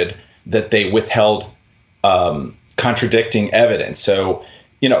noted that they withheld contradicting evidence. So,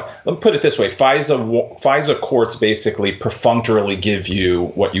 let me put it this way. FISA courts basically perfunctorily give you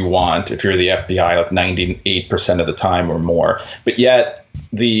what you want if you're the FBI, like 98% of the time or more. But yet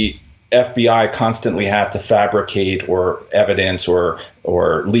the FBI constantly had to fabricate or evidence or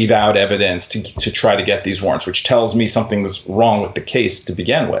leave out evidence to try to get these warrants, which tells me something's wrong with the case to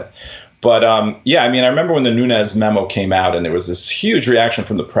begin with. But I remember when the Nunes memo came out and there was this huge reaction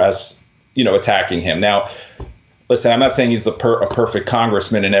from the press, attacking him. Now, listen, I'm not saying he's a perfect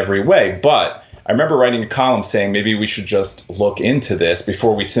congressman in every way, but I remember writing a column saying maybe we should just look into this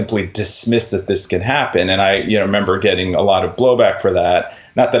before we simply dismiss that this can happen. And I remember getting a lot of blowback for that.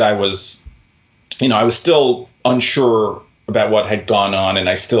 Not that I was, I was still unsure about what had gone on, and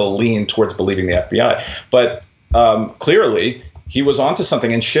I still leaned towards believing the FBI. But clearly, he was onto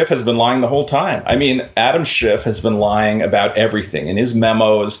something, and Schiff has been lying the whole time. I mean, Adam Schiff has been lying about everything. In his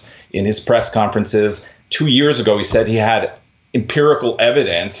memos, in his press conferences, 2 years ago, he said he had empirical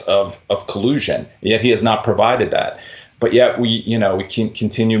evidence of collusion, yet he has not provided that. But yet we can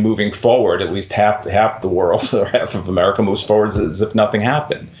continue moving forward. At least half the world or half of America moves forward as if nothing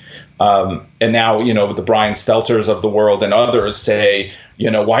happened. And now, the Brian Stelters of the world and others say,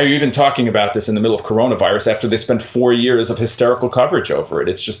 why are you even talking about this in the middle of coronavirus after they spent 4 years of hysterical coverage over it?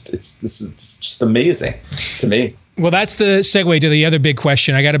 It's just amazing to me. Well, that's the segue to the other big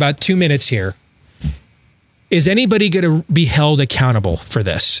question. I got about 2 minutes here. Is anybody going to be held accountable for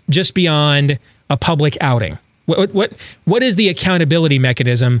this, just beyond a public outing? What is the accountability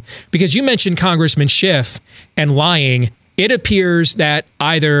mechanism? Because you mentioned Congressman Schiff and lying. It appears that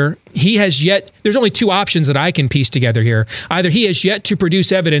either he has yet, there's only two options that I can piece together here. Either he has yet to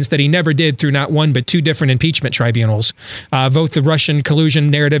produce evidence that he never did through not one but two different impeachment tribunals, both the Russian collusion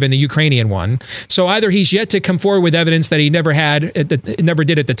narrative and the Ukrainian one. So either he's yet to come forward with evidence that he never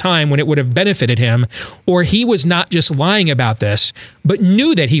did at the time when it would have benefited him, or he was not just lying about this, but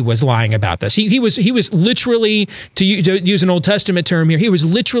knew that he was lying about this. He was literally, to use an Old Testament term here, he was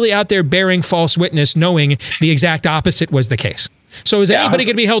literally out there bearing false witness, knowing the exact opposite was the case. So is anybody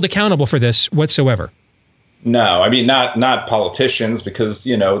going to be held accountable for this whatsoever? No, I mean, not politicians, because,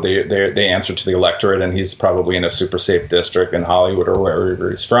 they answer to the electorate, and he's probably in a super safe district in Hollywood or wherever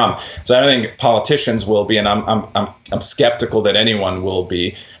he's from. So I don't think politicians will be, and I'm skeptical that anyone will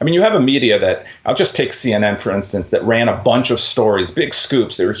be. I mean, you have a media that, I'll just take CNN, for instance, that ran a bunch of stories, big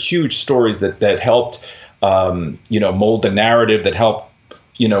scoops. They were huge stories that helped, mold the narrative, that helped,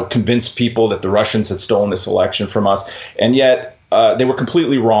 convince people that the Russians had stolen this election from us. And yet they were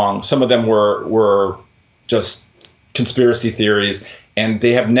completely wrong. Some of them were just conspiracy theories, and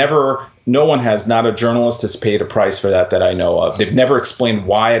they have never, not a journalist has paid a price for that I know of. They've never explained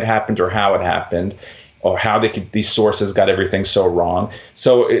why it happened or how it happened, or how these sources got everything so wrong.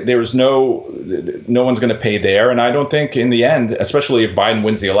 So there's no one's going to pay there. And I don't think in the end, especially if Biden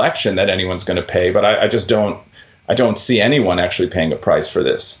wins the election, that anyone's going to pay. But I just don't see anyone actually paying a price for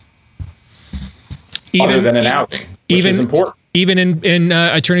this, other than an outing, which is important. Even in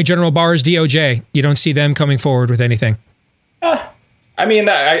Attorney General Barr's DOJ, you don't see them coming forward with anything. I mean,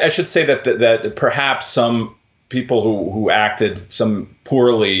 I should say that perhaps some people who acted some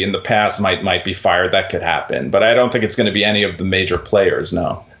poorly in the past might be fired. That could happen, but I don't think it's going to be any of the major players.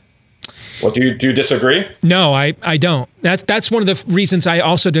 No. Well, do you disagree? No, I don't. That's one of the reasons I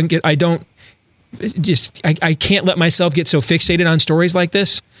also don't get. I can't let myself get so fixated on stories like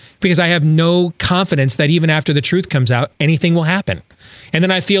this, because I have no confidence that even after the truth comes out, anything will happen. And then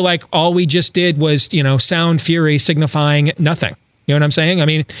I feel like all we just did was, sound fury signifying nothing. You know what I'm saying? I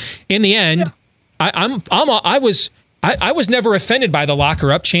mean, in the end, yeah. I was never offended by the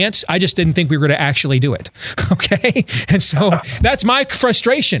locker up chance. I just didn't think we were going to actually do it. Okay. And so that's my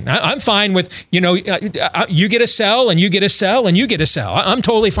frustration. I'm fine with, you get a cell and you get a cell and you get a cell. I'm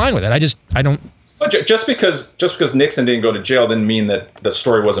totally fine with it. I don't. But just because Nixon didn't go to jail didn't mean that the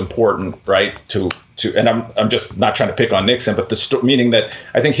story was important, right? And I'm just not trying to pick on Nixon, but meaning that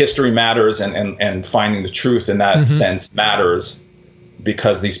I think history matters, and finding the truth in that sense matters,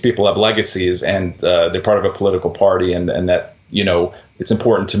 because these people have legacies, and they're part of a political party, and that it's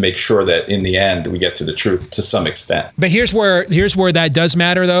important to make sure that in the end we get to the truth to some extent. But here's where that does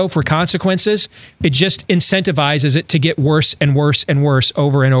matter, though, for consequences. It just incentivizes it to get worse and worse and worse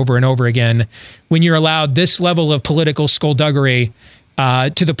over and over and over again when you're allowed this level of political skullduggery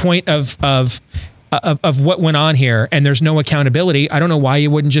to the point of what went on here, and there's no accountability. I don't know why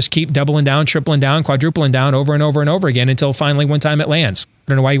you wouldn't just keep doubling down, tripling down, quadrupling down over and over and over again until finally one time it lands. I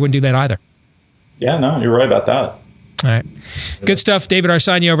don't know why you wouldn't do that either. Yeah, no, you're right about that. All right. Good stuff. David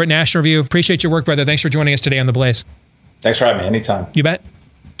Harsanyi over at National Review. Appreciate your work, brother. Thanks for joining us today on The Blaze. Thanks for having me. Anytime. You bet.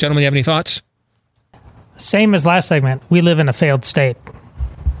 Gentlemen, you have any thoughts? Same as last segment. We live in a failed state.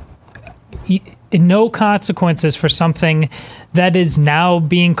 No consequences for something that is now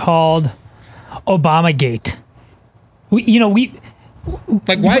being called Obamagate. Why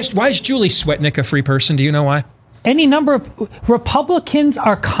is Julie Swetnick a free person? Do you know why? Any number of Republicans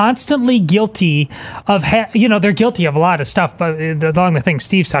are constantly guilty of, they're guilty of a lot of stuff, but along the things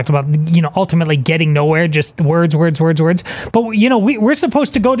Steve's talked about, ultimately getting nowhere, just words. But, we're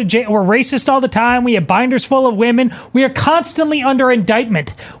supposed to go to jail. We're racist all the time. We have binders full of women. We are constantly under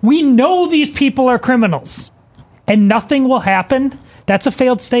indictment. We know these people are criminals and nothing will happen. That's a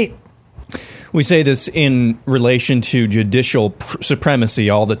failed state. We say this in relation to judicial supremacy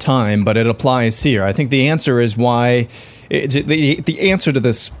all the time, but it applies here. I think the answer is why the answer to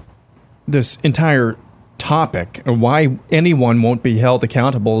this entire topic, or why anyone won't be held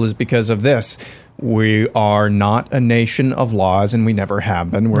accountable, is because of this. We are not a nation of laws, and we never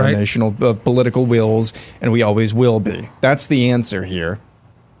have been. We're a nation of political wills, and we always will be. That's the answer here.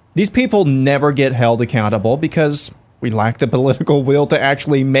 These people never get held accountable because we lack the political will to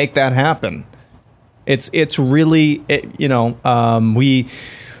actually make that happen. It's really,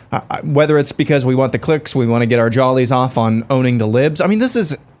 whether it's because we want the clicks, we want to get our jollies off on owning the libs. I mean,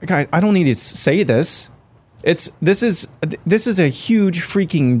 I don't need to say this. This is a huge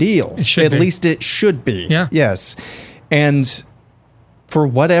freaking deal. At least it should be. Yeah. Yes. And for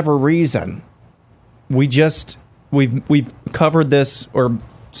whatever reason, we've covered this, or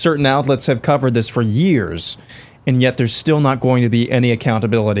certain outlets have covered this for years. And yet there's still not going to be any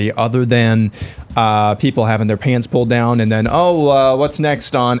accountability other than people having their pants pulled down and then, what's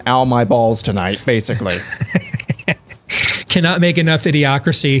next on Ow My Balls tonight, basically. Cannot make enough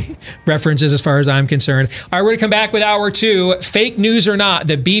Idiocracy references as far as I'm concerned. All right, we're going to come back with hour 2. Fake news or not,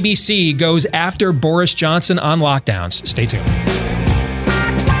 the BBC goes after Boris Johnson on lockdowns. Stay tuned.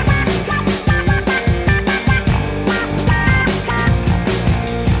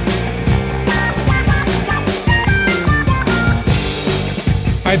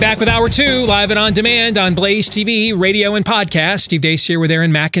 All right, back with hour 2, live and on demand on Blaze TV, radio, and podcast. Steve Deace here with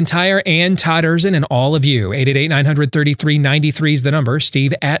Aaron McIntyre and Todd Erzin and all of you. 888-933-93 is the number.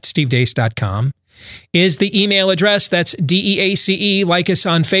 Steve at stevedeace.com is the email address. That's DEACE. Like us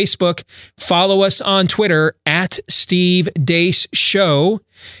on Facebook. Follow us on Twitter at Steve Deace Show.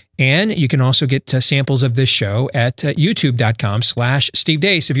 And you can also get samples of this show at youtube.com/Steve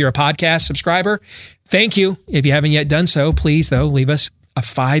Deace. If you're a podcast subscriber, thank you. If you haven't yet done so, please, though, leave us a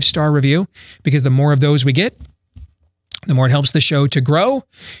 5-star review, because the more of those we get, the more it helps the show to grow,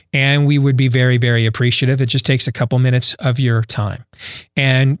 and we would be very, very appreciative. It just takes a couple minutes of your time,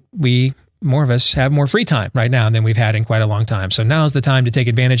 and more of us have more free time right now than we've had in quite a long time. So now's the time to take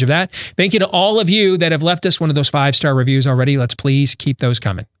advantage of that. Thank you to all of you that have left us one of those 5-star reviews already. Let's please keep those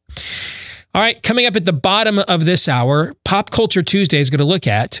coming. All right, coming up at the bottom of this hour, Pop Culture Tuesday is going to look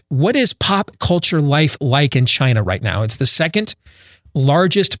at what is pop culture life like in China right now. It's the second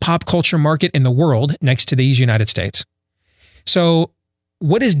largest pop culture market in the world, next to these United States. So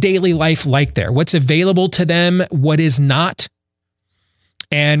what is daily life like there? What's available to them? What is not?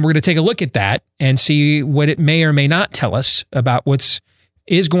 And we're going to take a look at that and see what it may or may not tell us about what's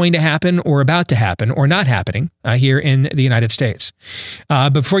is going to happen or about to happen or not happening here in the United States.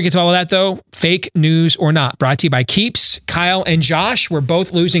 Before we get to all of that, though, fake news or not, brought to you by Keeps. Kyle and Josh were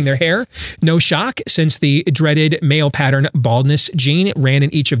both losing their hair. No shock, since the dreaded male pattern baldness gene ran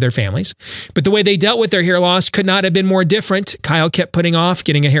in each of their families. But the way they dealt with their hair loss could not have been more different. Kyle kept putting off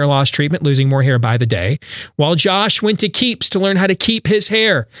getting a hair loss treatment, losing more hair by the day, while Josh went to Keeps to learn how to keep his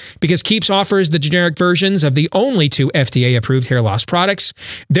hair, because Keeps offers the generic versions of the only 2 FDA-approved hair loss products.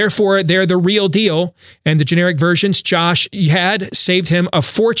 Therefore, they're the real deal, and the generic versions Josh had saved him a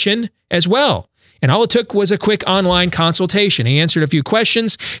fortune as well. And all it took was a quick online consultation. He answered a few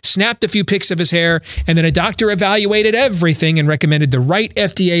questions, snapped a few pics of his hair, and then a doctor evaluated everything and recommended the right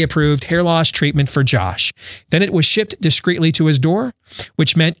FDA-approved hair loss treatment for Josh. Then it was shipped discreetly to his door,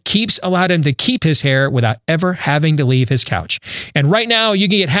 which meant Keeps allowed him to keep his hair without ever having to leave his couch. And right now, you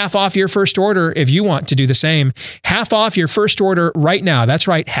can get half off your first order if you want to do the same. Half off your first order right now. That's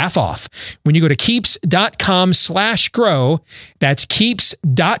right, half off. When you go to keeps.com/grow, that's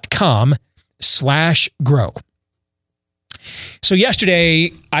keeps.com/grow. So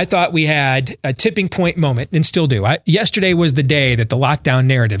yesterday, I thought we had a tipping point moment, and still do. Yesterday was the day that the lockdown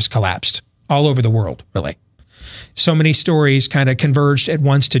narratives collapsed all over the world, really. So many stories kind of converged at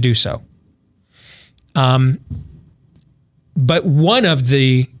once to do so. But one of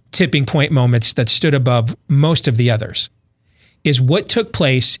the tipping point moments that stood above most of the others is what took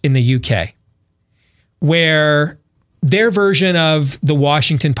place in the UK, where their version of the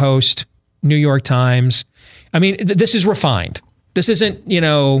Washington Post, New York Times, I mean, this is refined. This isn't,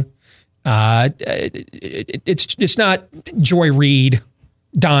 it's not Joy Reid,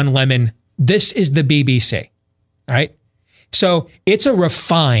 Don Lemon. This is the BBC, all right? So it's a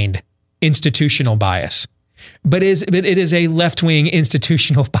refined institutional bias, but it is a left-wing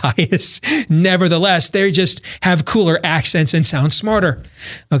institutional bias. Nevertheless, they just have cooler accents and sound smarter,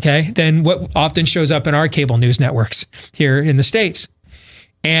 okay, than what often shows up in our cable news networks here in the States.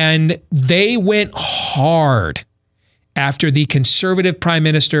 And they went hard after the conservative Prime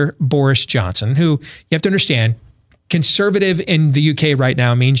Minister Boris Johnson, who, you have to understand, conservative in the UK right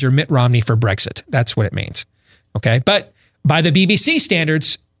now means you're Mitt Romney for Brexit. That's what it means, okay? But by the BBC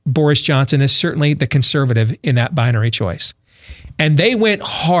standards, Boris Johnson is certainly the conservative in that binary choice. And they went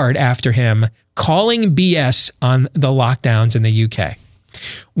hard after him, calling BS on the lockdowns in the UK.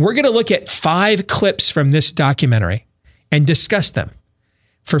 We're going to look at 5 clips from this documentary and discuss them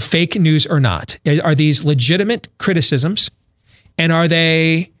for fake news or not. Are these legitimate criticisms? And are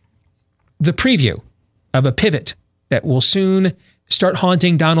they the preview of a pivot that will soon start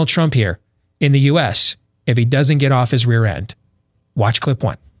haunting Donald Trump here in the US if he doesn't get off his rear end? Watch clip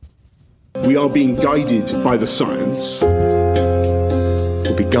 1. We are being guided by the science.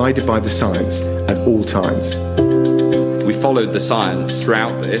 We'll be guided by the science at all times. We followed the science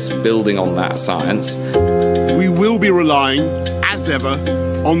throughout this, building on that science. We will be relying, as ever,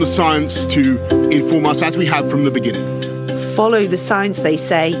 on the science to inform us as we have from the beginning. Follow the science, they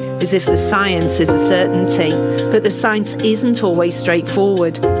say, as if the science is a certainty. But the science isn't always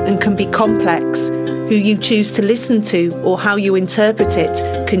straightforward and can be complex. Who you choose to listen to or how you interpret it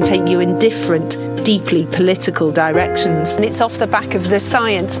can take you in different, deeply political directions. And it's off the back of the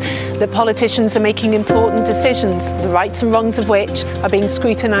science that politicians are making important decisions, the rights and wrongs of which are being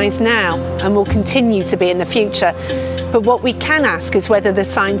scrutinised now and will continue to be in the future. But what we can ask is whether the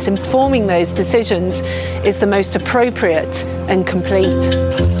science informing those decisions is the most appropriate and complete.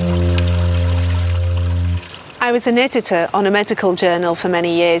 I was an editor on a medical journal for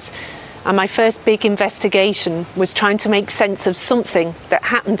many years, and my first big investigation was trying to make sense of something that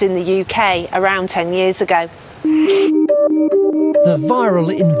happened in the UK around 10 years ago. The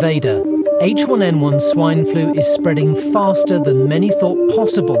viral invader. H1N1 swine flu is spreading faster than many thought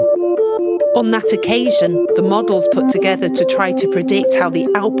possible. On that occasion, the models put together to try to predict how the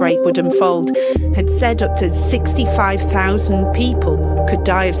outbreak would unfold had said up to 65,000 people could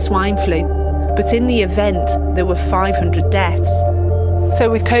die of swine flu. But in the event, there were 500 deaths. So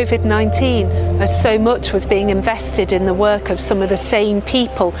with COVID-19, as so much was being invested in the work of some of the same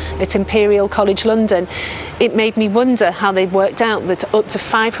people at Imperial College London, it made me wonder how they'd worked out that up to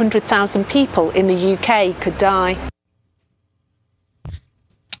 500,000 people in the UK could die.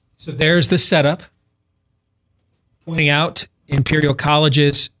 So there's the setup, pointing out Imperial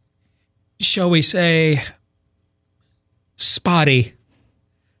College's, shall we say, spotty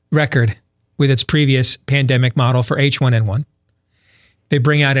record with its previous pandemic model for H1N1. They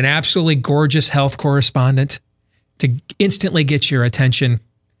bring out an absolutely gorgeous health correspondent to instantly get your attention.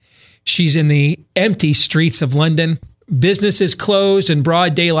 She's in the empty streets of London, businesses closed in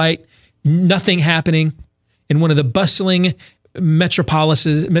broad daylight, nothing happening in one of the bustling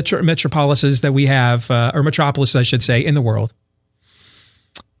metropolises that we have, or metropolises, I should say, in the world.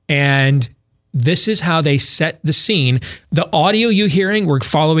 And this is how they set the scene. The audio you're hearing, we're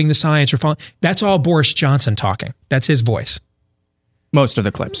following the science, that's all Boris Johnson talking. That's his voice. Most of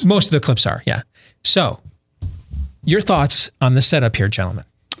the clips. Most of the clips are, yeah. So, your thoughts on the setup here, gentlemen?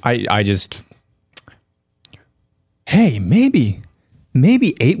 Hey, maybe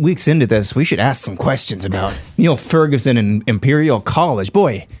 8 weeks into this, we should ask some questions about Neil Ferguson and Imperial College.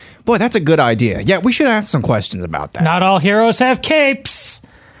 Boy, that's a good idea. Yeah, we should ask some questions about that. Not all heroes have capes.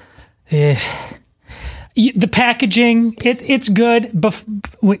 The packaging, it's good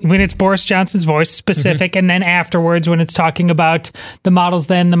when it's Boris Johnson's voice specific, and then afterwards when it's talking about the models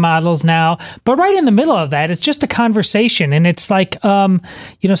then, the models now. But right in the middle of that, it's just a conversation, and it's like,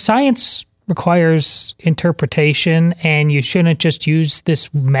 science requires interpretation, and you shouldn't just use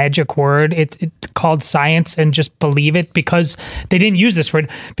this magic word. It's called science and just believe it because they didn't use this word.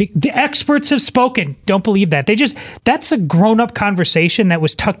 The experts have spoken. Don't believe that. That's a grown-up conversation that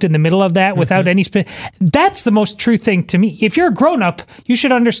was tucked in the middle of that without any... That's the most true thing to me. If you're a grown-up, you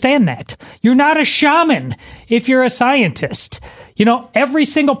should understand that. You're not a shaman if you're a scientist. Every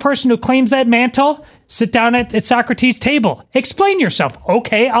single person who claims that mantle, sit down at Socrates' table. Explain yourself.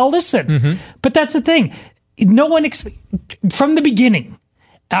 Okay, I'll listen. But that's the thing. No one, from the beginning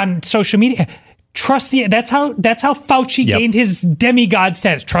on social media, that's how Fauci gained his demigod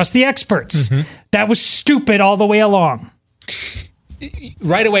status. Trust the experts. That was stupid all the way along.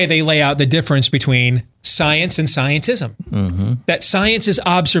 Right away, they lay out the difference between science and scientism. That science is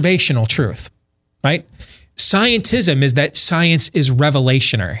observational truth, right? Scientism is that science is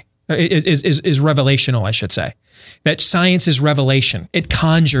revelationary. Is revelational, I should say. That science is revelation. It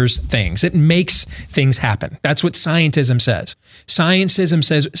conjures things. It makes things happen. That's what scientism says. Scientism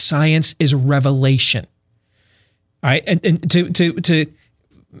says science is revelation. All right, and to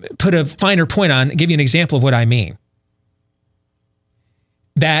put a finer point on, give you an example of what I mean.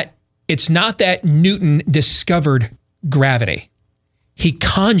 That it's not that Newton discovered gravity. He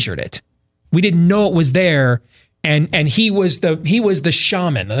conjured it. We didn't know it was there. And he was the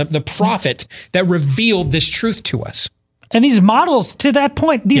shaman, the prophet that revealed this truth to us. And these models, to that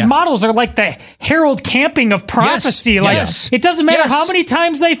point, models are like the Harold Camping of prophecy. It doesn't matter how many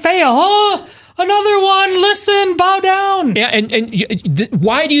times they fail. Oh, another one. Listen, bow down. Yeah, and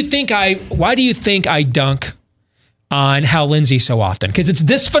why do you think I dunk on Hal Lindsey so often? Because it's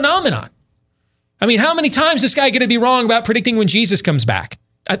this phenomenon. I mean, how many times is this guy going to be wrong about predicting when Jesus comes back?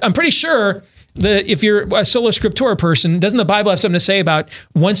 I'm pretty sure if you're a sola scriptura person, doesn't the Bible have something to say about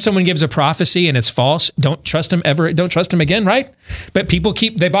once someone gives a prophecy and it's false, don't trust him ever, don't trust him again, right? But people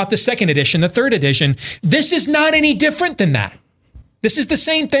they bought the second edition, the third edition. This is not any different than that. This is the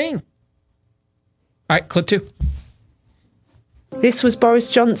same thing. All right, clip 2. This was Boris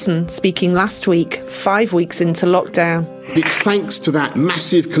Johnson speaking last week, 5 weeks into lockdown. It's thanks to that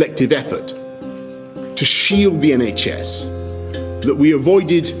massive collective effort to shield the NHS that we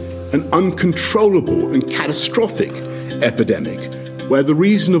avoided an uncontrollable and catastrophic epidemic where the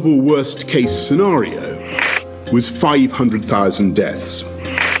reasonable worst-case scenario was 500,000 deaths.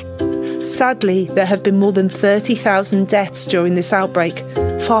 Sadly, there have been more than 30,000 deaths during this outbreak,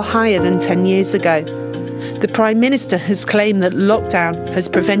 far higher than 10 years ago. The Prime Minister has claimed that lockdown has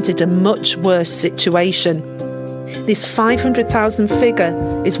prevented a much worse situation. This 500,000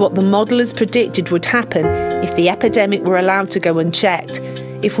 figure is what the modellers predicted would happen if the epidemic were allowed to go unchecked,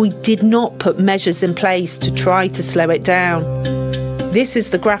 if we did not put measures in place to try to slow it down. This is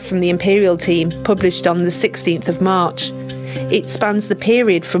the graph from the Imperial team, published on the 16th of March. It spans the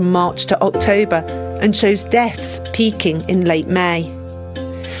period from March to October and shows deaths peaking in late May.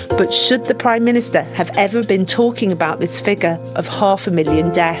 But should the Prime Minister have ever been talking about this figure of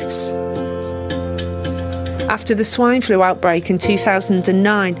 500,000 deaths? After the swine flu outbreak in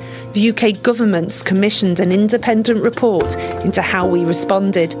 2009, the UK government's commissioned an independent report into how we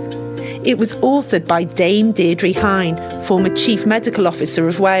responded. It was authored by Dame Deirdre Hine, former Chief Medical Officer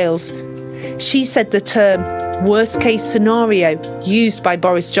of Wales. She said the term worst case scenario used by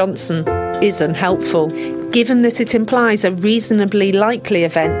Boris Johnson is unhelpful, given that it implies a reasonably likely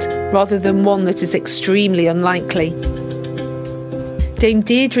event rather than one that is extremely unlikely. Dame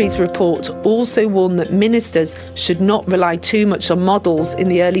Deirdre's report also warned that ministers should not rely too much on models in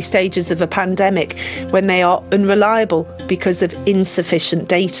the early stages of a pandemic when they are unreliable because of insufficient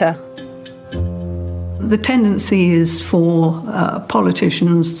data. The tendency is for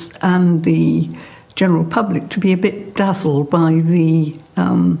politicians and the general public to be a bit dazzled by the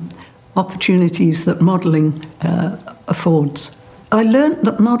opportunities that modelling affords. I learnt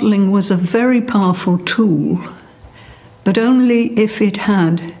that modelling was a very powerful tool, but only if it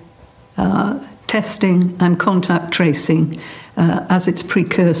had testing and contact tracing as its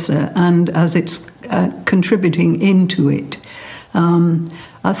precursor and as it's contributing into it.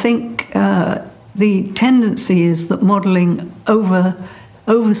 I think the tendency is that modelling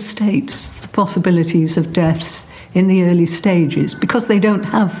overstates the possibilities of deaths in the early stages because they don't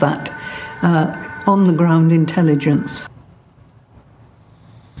have that on-the-ground intelligence.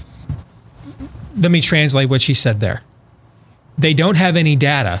 Let me translate what she said there. They don't have any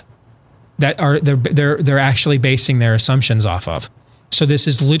data that they're actually basing their assumptions off of. So this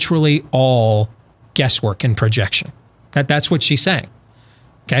is literally all guesswork and projection. That's what she's saying.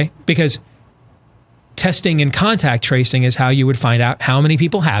 Okay? Because testing and contact tracing is how you would find out how many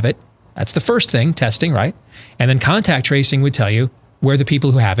people have it. That's the first thing, testing, right? And then contact tracing would tell you where the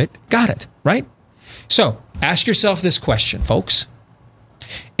people who have it got it, right? So ask yourself this question, folks.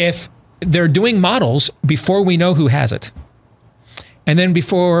 If they're doing models before we know who has it, and then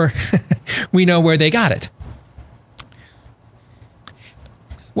before we know where they got it,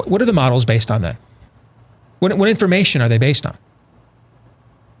 what are the models based on then? What information are they based on?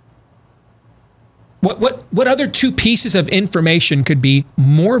 What other two pieces of information could be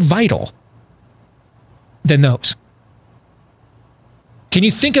more vital than those? Can you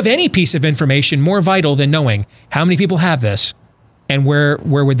think of any piece of information more vital than knowing how many people have this and where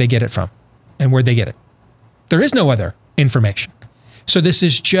would they get it from and where'd they get it? There is no other information. So this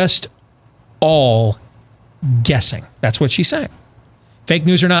is just all guessing. That's what she's saying. Fake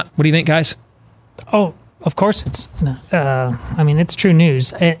news or not? What do you think, guys? Oh, of course it's, it's true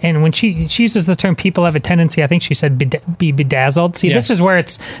news. And when she uses the term people have a tendency, I think she said be bedazzled. See, Yes. This is where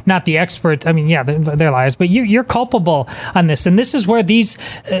it's not the expert. I mean, yeah, they're liars, but you're culpable on this. And this is where these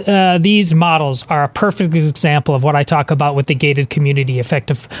models are a perfect example of what I talk about with the gated community effect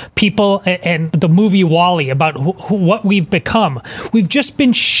of people and the movie WALL-E about what we've become. We've just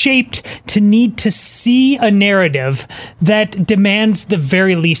been shaped to need to see a narrative that demands the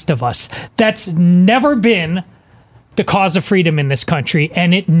very least of us. That's never been the cause of freedom in this country,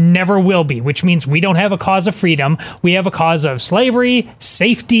 and it never will be, which means we don't have a cause of freedom. We have a cause of slavery,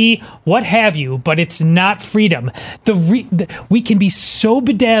 safety, what have you, but it's not freedom. We can be so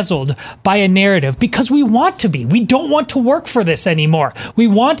bedazzled by a narrative because we want to be. We don't want to work for this anymore. We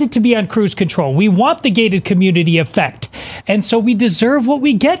want it to be on cruise control. We want the gated community effect. And so we deserve what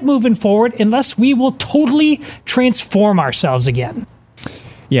we get moving forward unless we will totally transform ourselves again.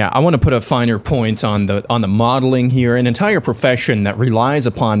 Yeah, I want to put a finer point on the modeling here. An entire profession that relies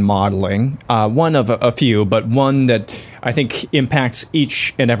upon modeling, one of a few, but one that I think impacts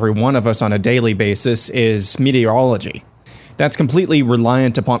each and every one of us on a daily basis is meteorology. That's completely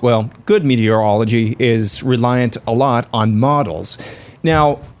reliant upon, good meteorology is reliant a lot on models.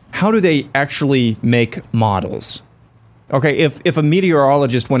 Now, how do they actually make models? Okay, if a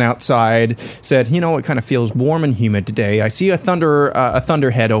meteorologist went outside, said, it kind of feels warm and humid today. I see a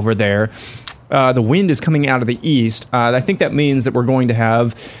thunderhead over there. The wind is coming out of the east. I think that means that we're going to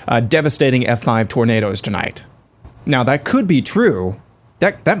have devastating F5 tornadoes tonight. Now, that could be true.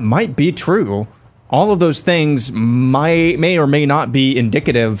 That might be true. All of those things may or may not be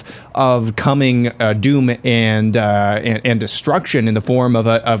indicative of coming doom and destruction in the form of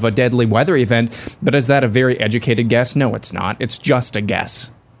a deadly weather event. But is that a very educated guess? No, it's not. It's just a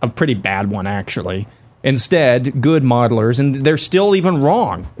guess. A pretty bad one, actually. Instead, good modelers, and they're still even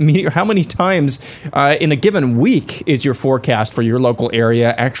wrong. I mean, how many times in a given week is your forecast for your local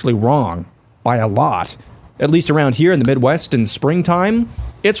area actually wrong? By a lot. At least around here in the Midwest in springtime,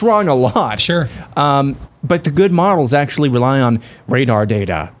 it's wrong a lot. Sure. But the good models actually rely on radar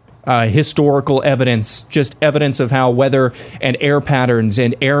data, historical evidence, just evidence of how weather and air patterns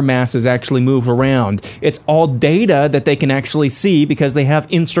and air masses actually move around. It's all data that they can actually see because they have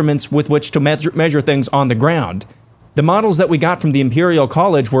instruments with which to measure things on the ground. The models that we got from the Imperial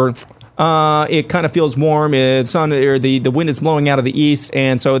College were... it kind of feels warm. The wind is blowing out of the east,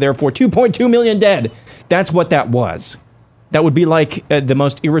 and so therefore 2.2 million dead. That's what that was. That would be like the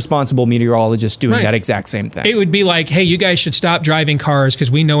most irresponsible meteorologist doing that exact same thing. It would be like, hey, you guys should stop driving cars because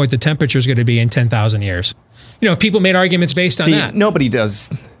we know what the temperature is going to be in 10,000 years. If people made arguments based on that. Nobody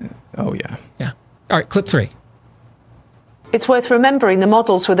does. Oh, yeah. Yeah. All right, clip 3. It's worth remembering the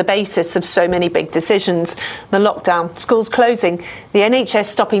models were the basis of so many big decisions. The lockdown, schools closing, the NHS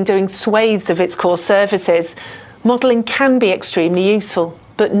stopping doing swathes of its core services. Modelling can be extremely useful,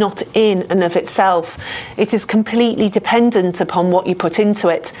 but not in and of itself. It is completely dependent upon what you put into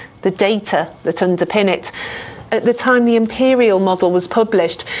it, the data that underpin it. At the time the Imperial model was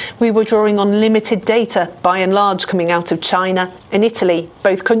published, we were drawing on limited data, by and large coming out of China and Italy,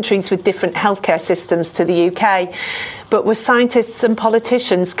 both countries with different healthcare systems to the UK. But were scientists and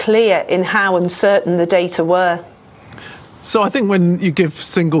politicians clear in how uncertain the data were? So I think when you give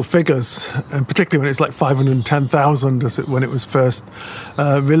single figures, and particularly when it's like 510,000 when it was first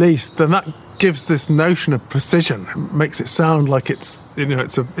released, then that gives this notion of precision. It makes it sound like it's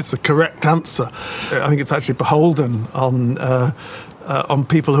a correct answer. I think it's actually beholden on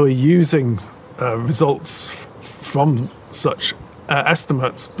people who are using results from such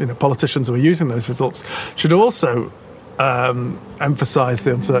estimates. Politicians who are using those results should also emphasise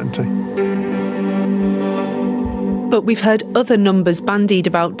the uncertainty. But we've heard other numbers bandied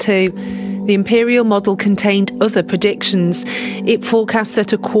about too. The Imperial model contained other predictions. It forecast that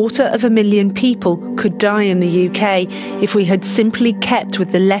 250,000 people could die in the UK if we had simply kept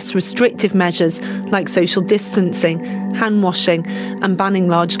with the less restrictive measures like social distancing, hand washing and banning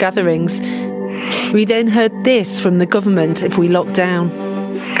large gatherings. We then heard this from the government if we locked down.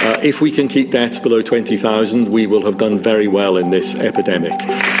 If we can keep deaths below 20,000, we will have done very well in this epidemic.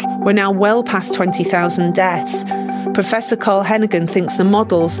 We're now well past 20,000 deaths. Professor Carl Hennigan thinks the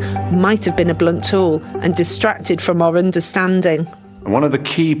models might have been a blunt tool and distracted from our understanding. One of the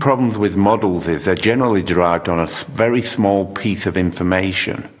key problems with models is they're generally derived on a very small piece of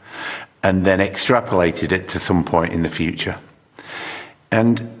information and then extrapolated it to some point in the future.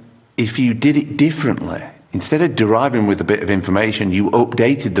 And if you did it differently, instead of deriving with a bit of information, you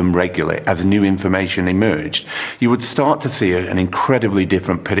updated them regularly as new information emerged, you would start to see an incredibly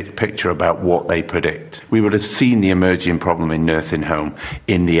different picture about what they predict. We would have seen the emerging problem in nursing home,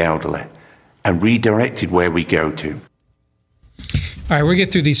 in the elderly, and redirected where we go to. All right, we'll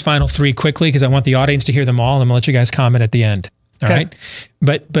get through these final three quickly because I want the audience to hear them all, and I'm going to let you guys comment at the end. All right?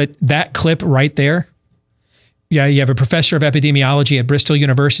 But that clip right there, yeah, you have a professor of epidemiology at Bristol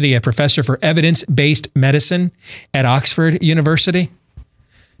University, a professor for evidence-based medicine at Oxford University.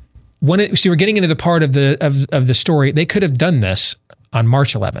 See, we're getting into the part of the story. They could have done this on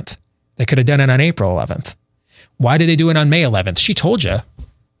March 11th. They could have done it on April 11th. Why did they do it on May 11th? She told you.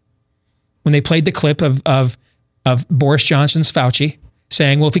 When they played the clip of Boris Johnson's Fauci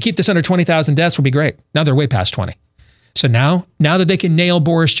saying, well, if we keep this under 20,000 deaths, we'll be great. Now they're way past 20. So now that they can nail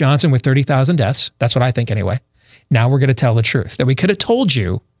Boris Johnson with 30,000 deaths, that's what I think anyway. Now we're going to tell the truth that we could have told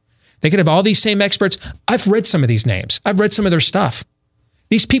you. They could have all these same experts. I've read some of these names. I've read some of their stuff.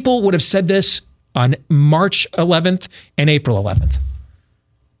 These people would have said this on March 11th and April 11th.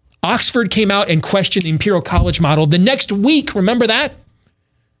 Oxford came out and questioned the Imperial College model the next week. Remember that?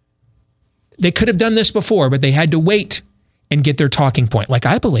 They could have done this before, but they had to wait and get their talking point. Like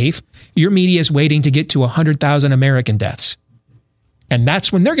I believe your media is waiting to get to 100,000 American deaths. And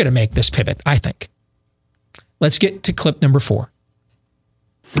that's when they're going to make this pivot, I think. Let's get to clip number 4.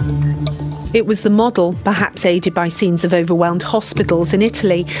 It was the model, perhaps aided by scenes of overwhelmed hospitals in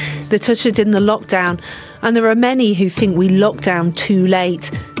Italy, that ushered in the lockdown. And there are many who think we locked down too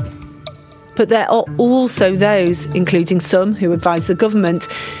late. But there are also those, including some who advise the government,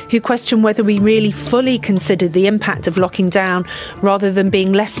 who question whether we really fully considered the impact of locking down rather than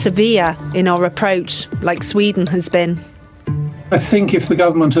being less severe in our approach, like Sweden has been. I think if the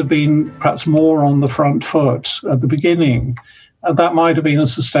government had been perhaps more on the front foot at the beginning, that might have been a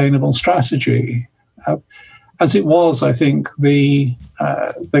sustainable strategy. As it was, I think they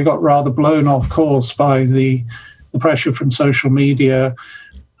got rather blown off course by the pressure from social media,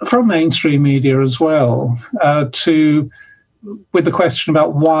 from mainstream media as well, with the question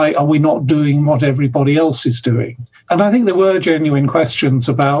about why are we not doing what everybody else is doing. And I think there were genuine questions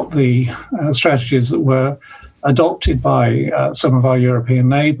about the strategies that were adopted by some of our European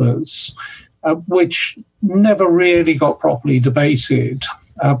neighbours, which never really got properly debated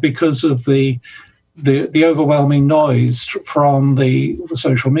because of the overwhelming noise from the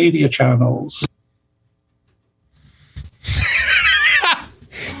social media channels.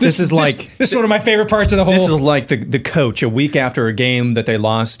 This is one of my favorite parts of the whole. This is like the coach a week after a game that they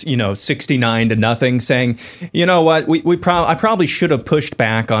lost, 69-0, saying, you know what, I probably should have pushed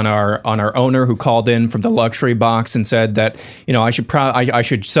back on our owner who called in from the luxury box and said that, I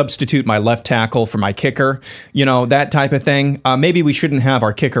should substitute my left tackle for my kicker, that type of thing. Maybe we shouldn't have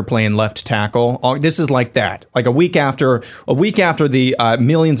our kicker playing left tackle. This is like that. Like a week after the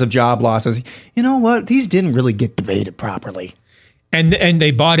millions of job losses. You know what? These didn't really get debated properly. And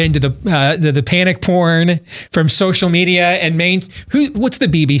they bought into the panic porn from social media and what's the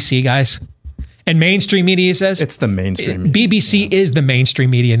BBC, guys? And mainstream media says? It's the mainstream media. BBC is the mainstream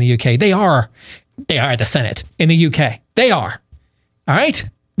media in the UK. They are the Senate in the UK. They are. All right?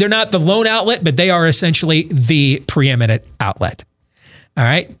 They're not the lone outlet, but they are essentially the preeminent outlet. All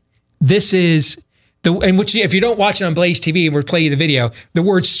right? This is which, if you don't watch it on Blaze TV, we'll play you the video. The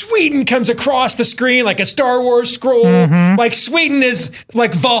word Sweden comes across the screen like a Star Wars scroll. Mm-hmm. Like Sweden is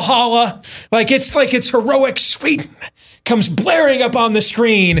like Valhalla. Like it's heroic Sweden comes blaring up on the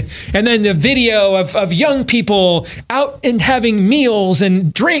screen. And then the video of young people out and having meals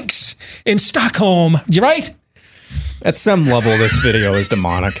and drinks in Stockholm. Right? At some level, this video is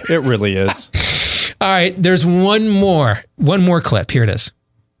demonic. It really is. All right. There's one more clip. Here it is.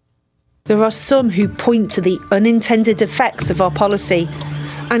 There are some who point to the unintended effects of our policy.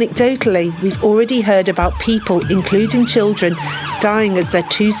 Anecdotally, we've already heard about people, including children, dying as they're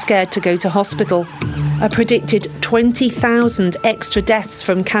too scared to go to hospital. a predicted 20,000 extra deaths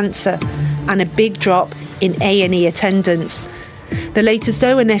from cancer and a big drop in A&E attendance. The latest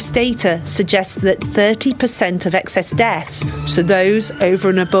ONS data suggests that 30% of excess deaths, so those over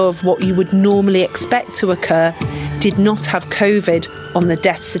and above what you would normally expect to occur, did not have COVID on the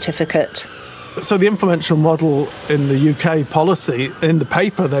death certificate. So the influential model in the UK policy, in the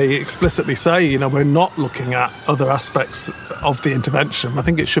paper, they explicitly say, we're not looking at other aspects of the intervention. I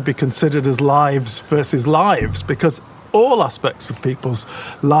think it should be considered as lives versus lives, because all aspects of people's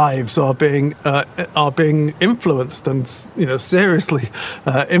lives are being influenced and seriously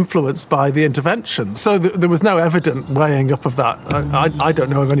influenced by the intervention. So there was no evident weighing up of that. I don't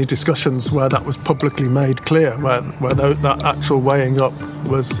know of any discussions where that was publicly made clear, where that actual weighing up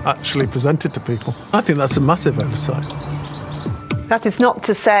was actually presented to people. I think that's a massive oversight. That is not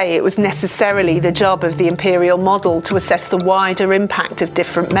to say it was necessarily the job of the imperial model to assess the wider impact of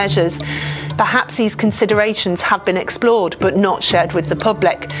different measures. Perhaps these considerations have been explored but not shared with the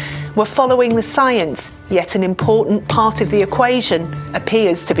public. We're following the science, yet an important part of the equation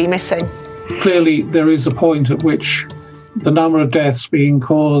appears to be missing. Clearly, there is a point at which the number of deaths being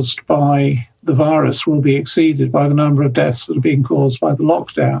caused by the virus will be exceeded by the number of deaths that are being caused by the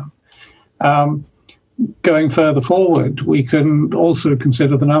lockdown. Going further forward, we can also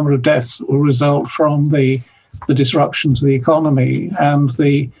consider the number of deaths that will result from the disruption to the economy and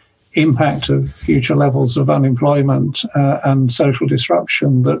the impact of future levels of unemployment and social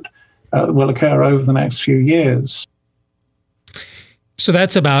disruption that will occur over the next few years. So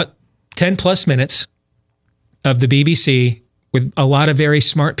that's about 10 plus minutes of the BBC with a lot of very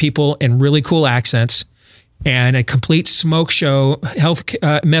smart people and really cool accents and a complete smoke show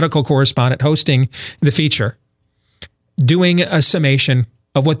medical correspondent hosting the feature, doing a summation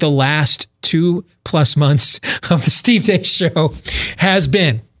of what the last 2+ months of the Steve Deace Show has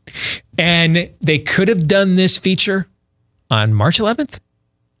been. And they could have done this feature on March 11th,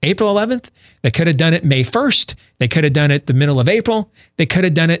 April 11th. They could have done it May 1st. They could have done it the middle of April. They could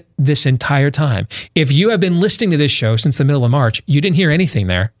have done it this entire time. If you have been listening to this show since the middle of March, you didn't hear anything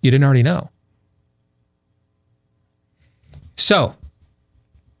there. You didn't already know. So,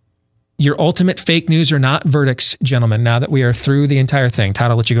 your ultimate fake news or not verdicts, gentlemen, now that we are through the entire thing. Todd,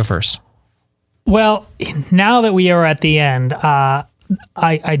 I'll let you go first. Well, now that we are at the end, I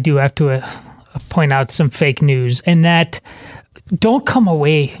do have to point out some fake news, and that don't come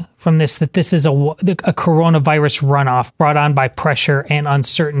away from this that this is a coronavirus runoff brought on by pressure and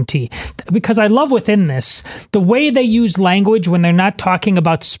uncertainty. Because I love within this, the way they use language when they're not talking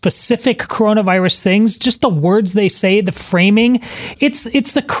about specific coronavirus things, just the words they say, the framing, it's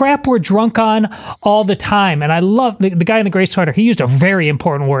the crap we're drunk on all the time. And I love the guy in the gray sweater, he used a very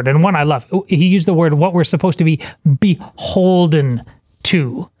important word, and one I love. He used the word what we're supposed to be beholden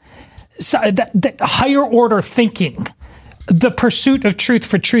to. So that higher order thinking, the pursuit of truth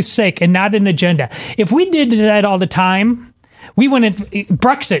for truth's sake and not an agenda. If we did that all the time, we wouldn't.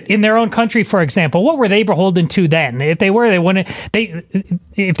 Brexit in their own country, for example, what were they beholden to then? If they were, they wouldn't.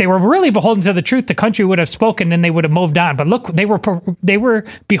 If they were really beholden to the truth, the country would have spoken and they would have moved on. But look, they were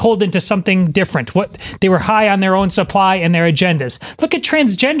beholden to something different. What they were high on their own supply and their agendas. Look at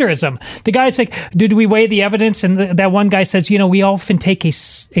transgenderism. The guy's like, did we weigh the evidence? And that one guy says, we often take a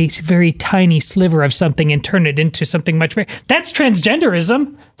very tiny sliver of something and turn it into something much bigger. That's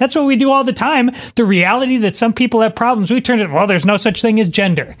transgenderism. That's what we do all the time. The reality that some people have problems, we turn it. Well, there's no such thing as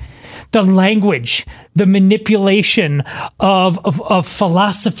gender. The language, the manipulation of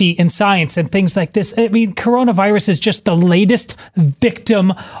philosophy and science and things like this. I mean, coronavirus is just the latest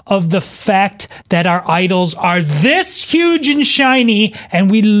victim of the fact that our idols are this huge and shiny and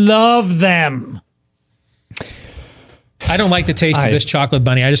we love them. I don't like the taste of this chocolate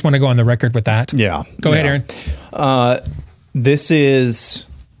bunny. I just want to go on the record with that. Yeah. Go ahead, Aaron. This is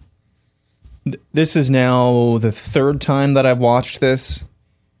now the third time that I've watched this.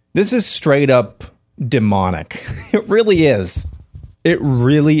 This is straight up demonic. It really is. It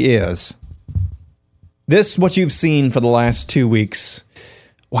really is. This, what you've seen for the last 2 weeks.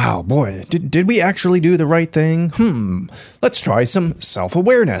 Wow, boy, did we actually do the right thing? Let's try some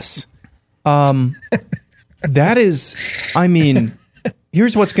self-awareness. That is, I mean,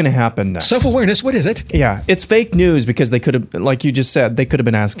 here's what's going to happen next. Self-awareness, what is it? Yeah, it's fake news because they could have, like you just said, they could have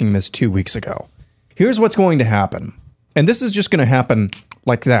been asking this 2 weeks ago. Here's what's going to happen. And this is just going to happen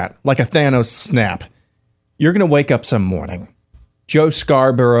like that, like a Thanos snap. You're going to wake up some morning. Joe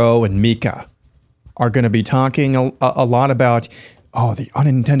Scarborough and Mika are going to be talking a lot about, the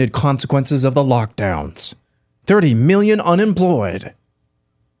unintended consequences of the lockdowns. 30 million unemployed.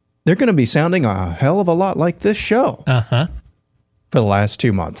 They're going to be sounding a hell of a lot like this show. Uh-huh. For the last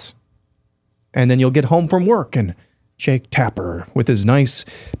 2 months. And then you'll get home from work and Jake Tapper, with his nice,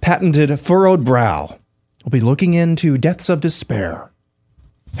 patented, furrowed brow, will be looking into depths of despair.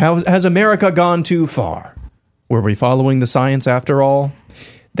 Has America gone too far? Were we following the science after all?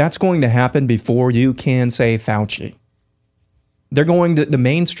 That's going to happen before you can say Fauci. The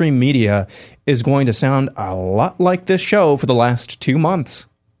mainstream media is going to sound a lot like this show for the last 2 months.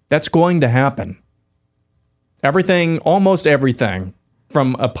 That's going to happen. Almost everything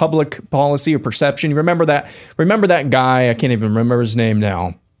from a public policy or perception. Remember that guy, I can't even remember his name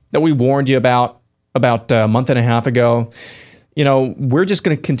now, that we warned you about a month and a half ago. We're just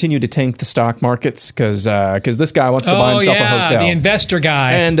going to continue to tank the stock markets because this guy wants to buy himself a hotel. The investor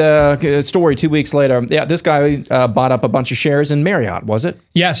guy. And a story 2 weeks later, this guy bought up a bunch of shares in Marriott, was it?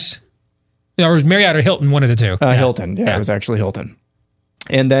 Yes. Or was Marriott or Hilton, one of the two. Hilton. Yeah, it was actually Hilton.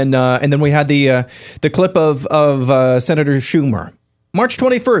 And then we had the clip of Senator Schumer. March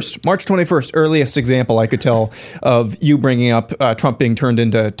 21st, earliest example I could tell of you bringing up Trump being turned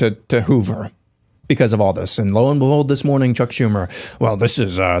into Hoover because of all this. And lo and behold, this morning, Chuck Schumer, well,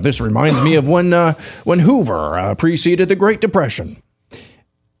 this reminds me of when Hoover preceded the Great Depression.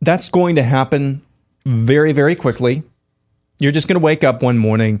 That's going to happen very, very quickly. You're just going to wake up one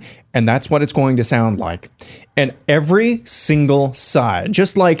morning, and that's what it's going to sound like. And every single side,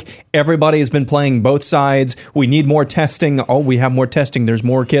 just like everybody has been playing both sides, we need more testing. Oh, we have more testing. There's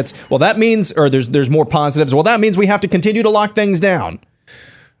more kits. Well, that means, or there's more positives. Well, that means we have to continue to lock things down.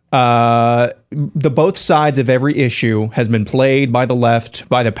 The both sides of every issue has been played by the left,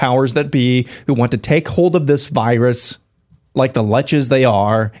 by the powers that be, who want to take hold of this virus like the leches they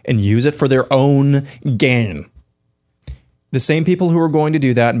are and use it for their own gain. The same people who are going to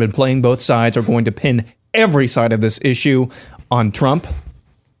do that and been playing both sides are going to pin every side of this issue on Trump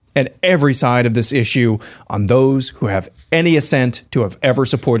and every side of this issue on those who have any assent to have ever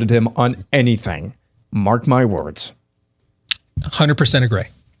supported him on anything. Mark my words. 100% agree.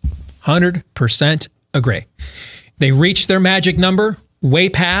 100% agree. They reached their magic number way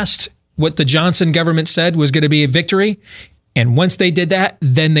past what the Johnson government said was going to be a victory. And once they did that,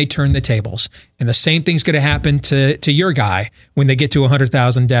 then they turned the tables. And the same thing's going to happen to your guy when they get to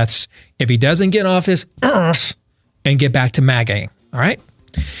 100,000 deaths if he doesn't get off his arse and get back to MAGAing. All right?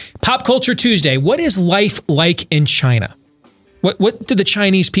 Pop Culture Tuesday. What is life like in China? What do the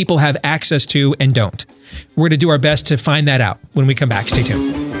Chinese people have access to and don't? We're going to do our best to find that out when we come back. Stay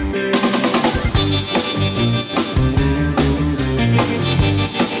tuned.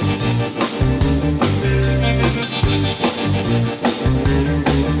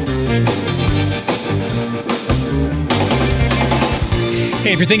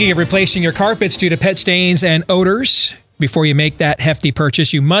 Hey, if you're thinking of replacing your carpets due to pet stains and odors, before you make that hefty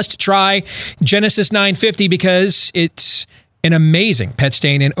purchase, you must try Genesis 950 because it's an amazing pet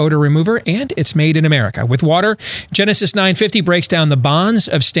stain and odor remover, and it's made in America. With water, Genesis 950 breaks down the bonds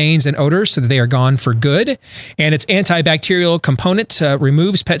of stains and odors so that they are gone for good. And its antibacterial component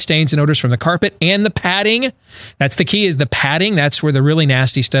removes pet stains and odors from the carpet and the padding. That's the key, is the padding. That's where the really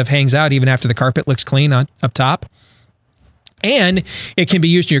nasty stuff hangs out, even after the carpet looks clean up top. And it can be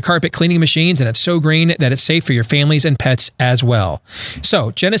used in your carpet cleaning machines, and it's so green that it's safe for your families and pets as well. So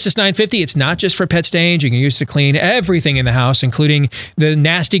Genesis 950, it's not just for pet stains. You can use it to clean everything in the house, including the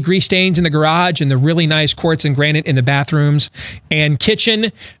nasty grease stains in the garage and the really nice quartz and granite in the bathrooms and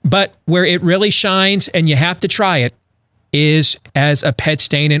kitchen. But where it really shines, and you have to try it, is as a pet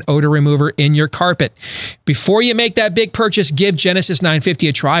stain and odor remover in your carpet. Before you make that big purchase, give Genesis 950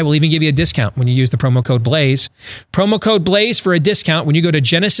 a try. We'll even give you a discount when you use the promo code BLAZE. Promo code BLAZE for a discount when you go to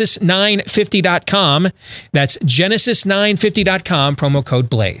Genesis950.com. That's Genesis950.com, promo code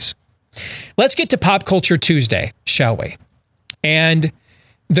BLAZE. Let's get to Pop Culture Tuesday, shall we? And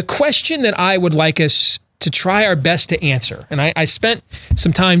the question that I would like us to try our best to answer, and I spent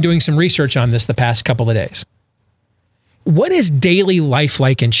some time doing some research on this the past couple of days. What is daily life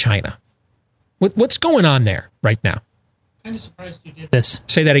like in China? What's going on there right now? I'm kind of surprised you did this.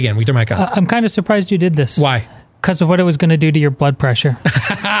 Say that again. We turn my mic on. I'm kind of surprised you did this. Why? Because of what it was going to do to your blood pressure.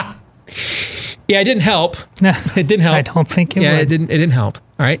 Yeah, it didn't help. No, it didn't help. I don't think it would. Yeah, it didn't help.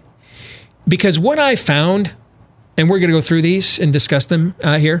 All right. Because what I found, and we're going to go through these and discuss them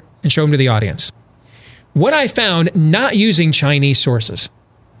here and show them to the audience. What I found, not using Chinese sources,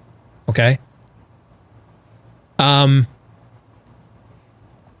 okay?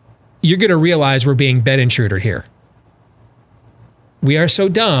 You're going to realize we're being bed intruder here. We are so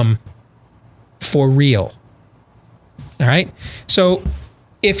dumb for real. All right? So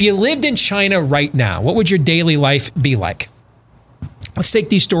if you lived in China right now, what would your daily life be like? Let's take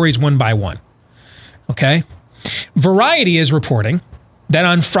these stories one by one. Okay? Variety is reporting that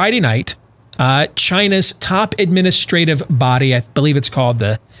on Friday night, China's top administrative body, I believe it's called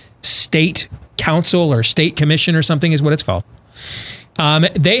the State Council or State Commission or something is what it's called.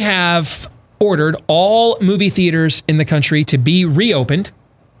 They have ordered all movie theaters in the country to be reopened.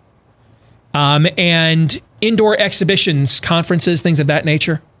 And indoor exhibitions, conferences, things of that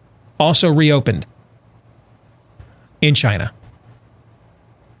nature, also reopened in China.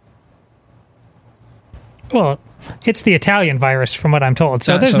 Well, it's the Italian virus from what I'm told.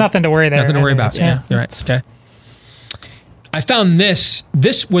 So there's nothing to worry there. Nothing to worry about. Yeah, you're right. Okay. I found this.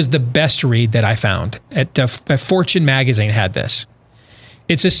 This was the best read that I found. At Fortune magazine had this.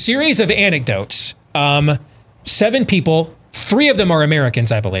 It's a series of anecdotes. 7 people, 3 of them are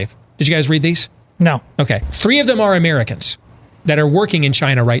Americans, I believe. Did you guys read these? No. Okay. 3 of them are Americans that are working in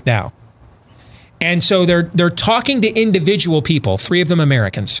China right now. And so they're talking to individual people, 3 of them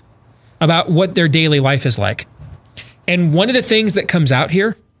Americans, about what their daily life is like. And one of the things that comes out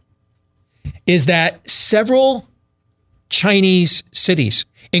here is that several Chinese cities,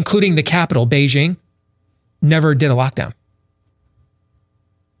 including the capital, Beijing, never did a lockdown.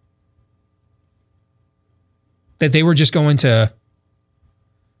 That they were just going to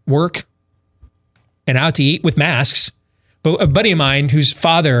work and out to eat with masks. But a buddy of mine whose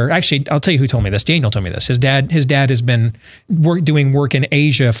father, actually, I'll tell you who told me this. Daniel told me this. His dad has been doing work in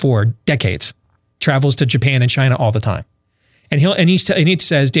Asia for decades. Travels to Japan and China all the time. And he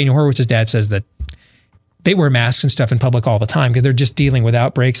says, Daniel Horowitz's dad says that they wear masks and stuff in public all the time because they're just dealing with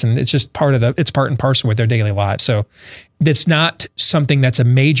outbreaks, and it's just part and parcel with their daily lives. So it's not something that's a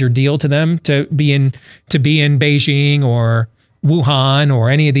major deal to them to be in Beijing or Wuhan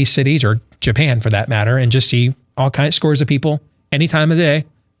or any of these cities, or Japan for that matter, and just see all kinds of scores of people any time of the day,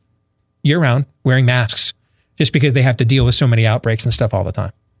 year round, wearing masks just because they have to deal with so many outbreaks and stuff all the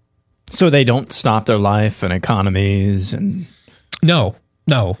time. So they don't stop their life and economies and no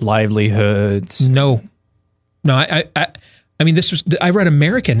livelihoods. No. I mean, I read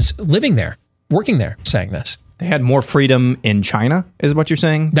Americans living there, working there, saying this. They had more freedom in China, is what you're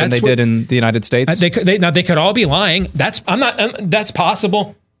saying, than they did in the United States? They could all be lying. That's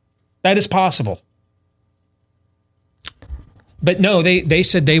possible. That is possible. But no, they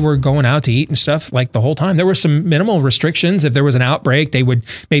said they were going out to eat and stuff like the whole time. There were some minimal restrictions. If there was an outbreak, they would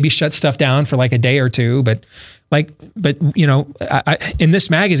maybe shut stuff down for like a day or two. But you know, in this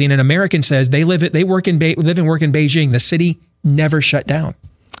magazine, an American says they live and work in Beijing. The city never shut down.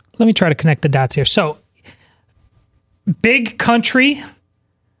 Let me try to connect the dots here. So, big country,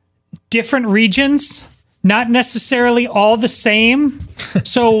 different regions, not necessarily all the same.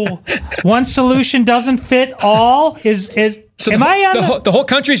 So one solution doesn't fit all. The whole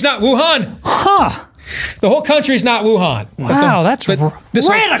country's not Wuhan? Huh. The whole country's not Wuhan. Wow, that's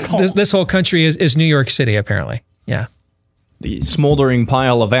radical. This whole country is New York City, apparently. Yeah. The smoldering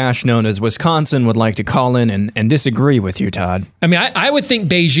pile of ash known as Wisconsin would like to call in and disagree with you, Todd. I mean, I would think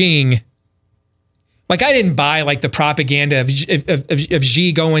Beijing, like I didn't buy like the propaganda of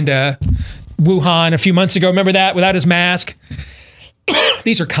Xi going to Wuhan a few months ago. Remember that? Without his mask?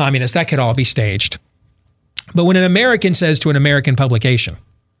 These are communists. That could all be staged. But when an American says to an American publication,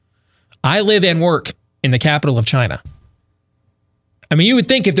 I live and work in the capital of China. I mean, you would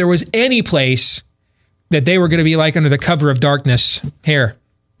think if there was any place that they were going to be like under the cover of darkness,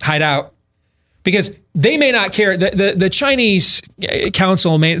 hide out. Because they may not care. The Chinese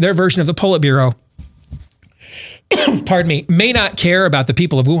council, their version of the Politburo, pardon me, may not care about the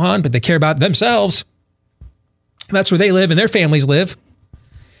people of Wuhan, but they care about themselves. That's where they live and their families live.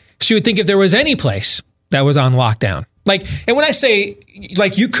 So you would think if there was any place that was on lockdown, and when I say,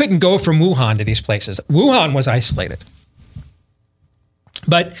 you couldn't go from Wuhan to these places, Wuhan was isolated.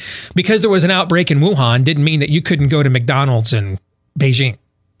 But because there was an outbreak in Wuhan didn't mean that you couldn't go to McDonald's in Beijing.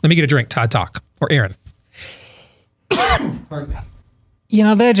 Let me get a drink, Todd Talk, or Aaron. Pardon me. You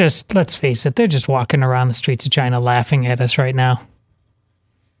know, let's face it, they're just walking around the streets of China laughing at us right now.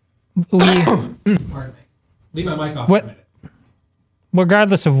 Pardon me. Leave my mic off for a minute.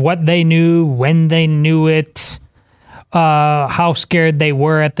 Regardless of what they knew, when they knew it, how scared they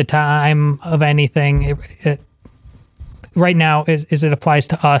were at the time of anything, right now, as it applies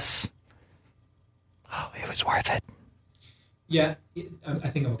to us, it was worth it. Yeah, I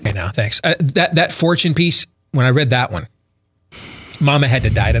think I'm okay now. Thanks. That Fortune piece, when I read that one, Mama had to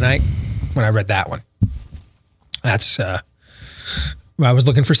die tonight. When I read that one, that's I was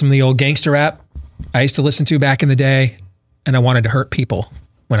looking for some of the old gangster rap I used to listen to back in the day, and I wanted to hurt people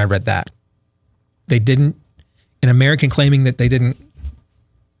when I read that. They didn't. An American claiming that they didn't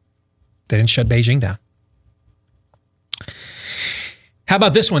shut Beijing down. How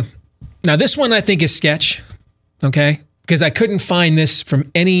about this one? Now, this one I think is sketch, okay? because I couldn't find this from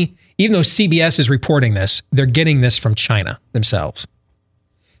any, even though CBS is reporting this, they're getting this from China themselves.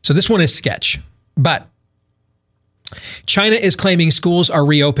 So this one is sketch. But China is claiming schools are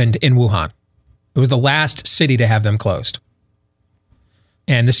reopened in Wuhan. It was the last city to have them closed.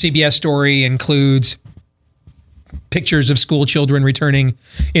 And the CBS story includes pictures of school children returning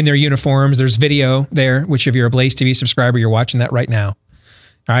in their uniforms. There's video there, which if you're a Blaze TV subscriber, you're watching that right now.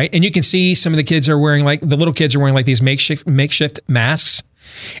 All right. And you can see some of the kids are wearing the little kids are wearing like these makeshift masks.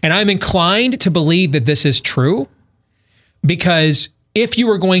 And I'm inclined to believe that this is true because if you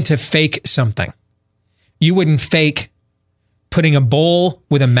were going to fake something, you wouldn't fake putting a bowl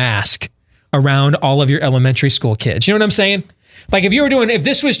with a mask around all of your elementary school kids. You know what I'm saying? Like if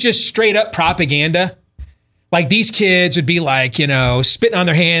this was just straight up propaganda, like these kids would be like, spitting on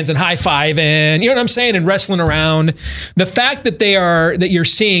their hands and high-fiving, you know what I'm saying? And wrestling around. The fact that you're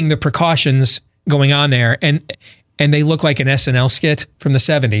seeing the precautions going on there and they look like an SNL skit from the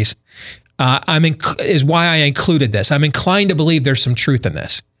 70s, is why I included this. I'm inclined to believe there's some truth in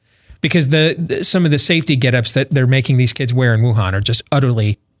this because some of the safety get-ups that they're making these kids wear in Wuhan are just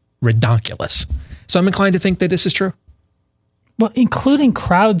utterly redonkulous. So I'm inclined to think that this is true. Well, including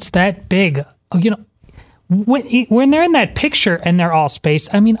crowds that big, when they're in that picture and they're all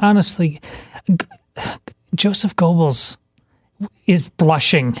spaced, I mean, honestly, Joseph Goebbels is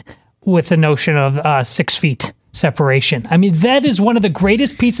blushing with the notion of 6 feet separation. I mean, that is one of the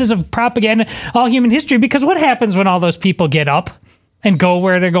greatest pieces of propaganda in all human history, because what happens when all those people get up and go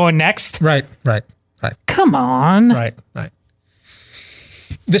where they're going next? Right. Come on. Right.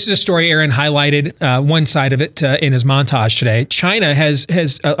 This is a story Aaron highlighted one side of it in his montage today. China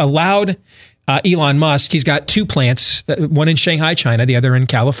has allowed Elon Musk, he's got 2 plants, one in Shanghai, China, the other in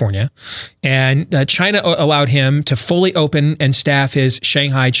California. And China allowed him to fully open and staff his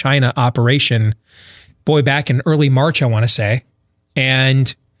Shanghai, China operation, back in early March, I want to say.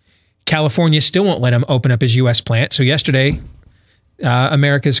 And California still won't let him open up his U.S. plant. So yesterday,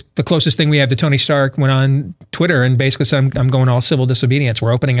 America's, the closest thing we have to Tony Stark, went on Twitter and basically said, I'm going all civil disobedience.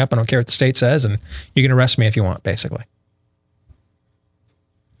 We're opening up. I don't care what the state says. And you can arrest me if you want, basically.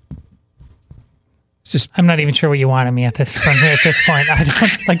 I'm not even sure what you wanted me at this point. I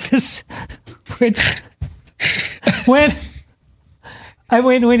don't like this.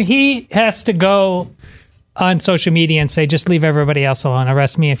 When he has to go on social media and say, just leave everybody else alone,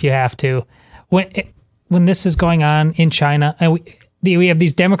 arrest me if you have to. When this is going on in China, and we have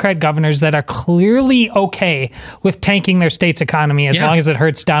these Democrat governors that are clearly okay with tanking their state's economy as long as it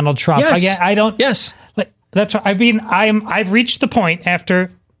hurts Donald Trump. Yes. I don't. Yes. That's what I mean. I've reached the point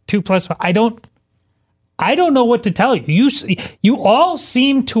after 2+. I don't know what to tell you. You all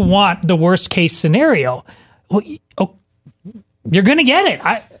seem to want the worst case scenario. Well, you're going to get it.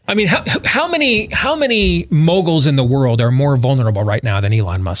 I mean, how many moguls in the world are more vulnerable right now than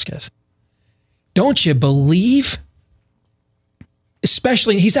Elon Musk is? Don't you believe?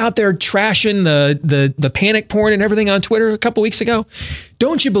 Especially, he's out there trashing the panic porn and everything on Twitter a couple weeks ago.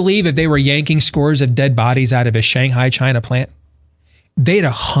 Don't you believe if they were yanking scores of dead bodies out of his Shanghai, China plant, they'd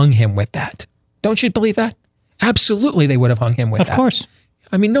have hung him with that? Don't you believe that? Absolutely, they would have hung him with that. Of course.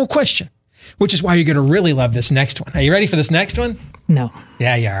 I mean, no question. Which is why you're going to really love this next one. Are you ready for this next one? No.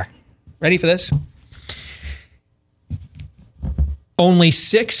 Yeah, you are. Ready for this? Only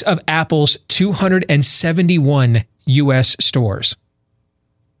 6 of Apple's 271 U.S. stores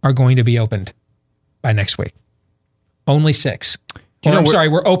are going to be opened by next week. Only 6.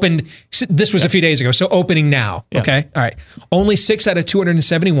 We're opened. This was a few days ago, so opening now. Yeah. Okay? All right. Only 6 out of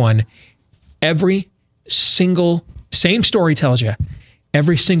 271. Every single, same story tells you,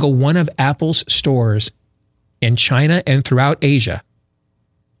 every single one of Apple's stores in China and throughout Asia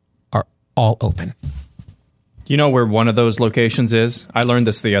are all open. You know where one of those locations is? I learned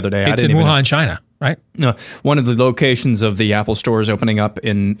this the other day. It's in Wuhan, China, right? No, one of the locations of the Apple stores opening up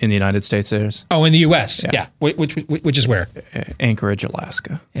in the United States is. Oh, in the U.S.? Yeah. Which is where? Anchorage,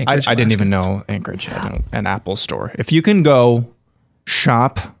 Alaska. I didn't even know Anchorage had an Apple store. If you can go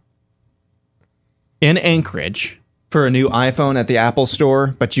shop in Anchorage for a new iPhone at the Apple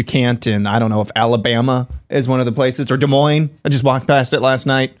store, but you can't in, I don't know if Alabama is one of the places, or Des Moines. I just walked past it last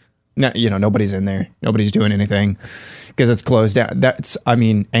night. No, nobody's in there. Nobody's doing anything because it's closed down.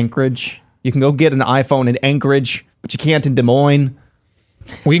 Anchorage. You can go get an iPhone in Anchorage, but you can't in Des Moines.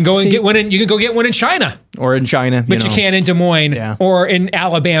 We can go and get one you can go get one in China. Or in China. But you can't in Des Moines or in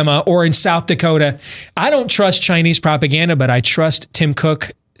Alabama or in South Dakota. I don't trust Chinese propaganda, but I trust Tim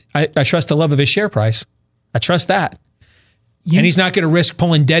Cook. I trust the love of his share price. I trust that. And he's not going to risk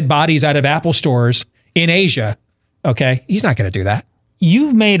pulling dead bodies out of Apple stores in Asia. Okay? He's not going to do that.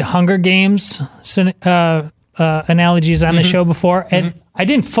 You've made Hunger Games analogies on the show before, and I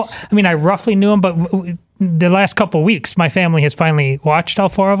didn't. I roughly knew them, but the last couple of weeks, my family has finally watched all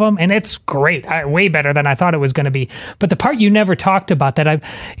 4 of them, and it's great. Way better than I thought it was going to be. But the part you never talked about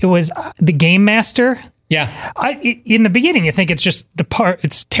it was the Game Master. Yeah. In the beginning, you think it's just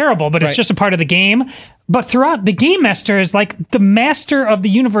it's terrible, but it's just a part of the game. But throughout, the Game Master is like the master of the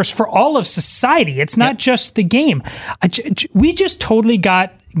universe for all of society. It's not just the game. We just totally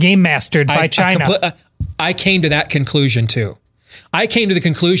got game mastered by China. I came to that conclusion too. I came to the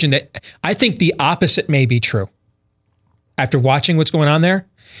conclusion that I think the opposite may be true. After watching what's going on there,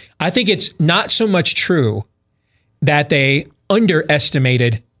 I think it's not so much true that they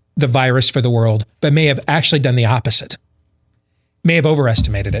underestimated the virus for the world, but may have actually done the opposite. May have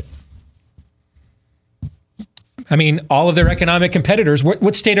overestimated it. I mean, all of their economic competitors,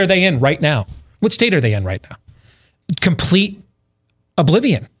 what state are they in right now? What state are they in right now? Complete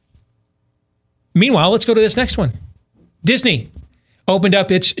oblivion. Meanwhile, let's go to this next one. Disney opened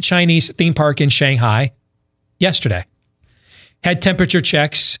up its Chinese theme park in Shanghai yesterday. Had temperature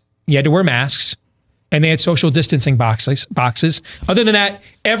checks. You had to wear masks. And they had social distancing boxes. Other than that,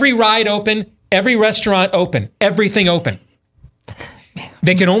 every ride open, every restaurant open, everything open.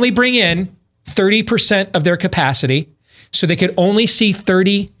 They could only bring in 30% of their capacity, so they could only see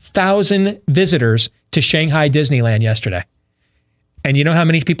 30,000 visitors to Shanghai Disneyland yesterday. And you know how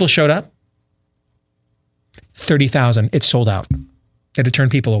many people showed up? 30,000. It's sold out. They had to turn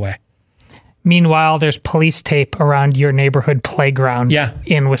people away. Meanwhile, there's police tape around your neighborhood playground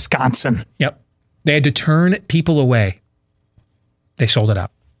in Wisconsin. Yep. They had to turn people away. They sold it out.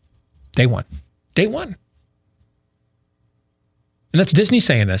 They won. They won. And that's Disney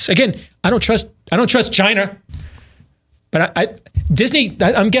saying this. Again, I don't trust China. But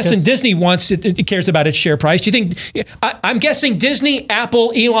I'm guessing Disney it cares about its share price. Do you think, I'm guessing Disney,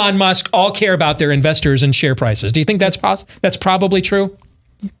 Apple, Elon Musk all care about their investors and share prices. Do you think that's probably true?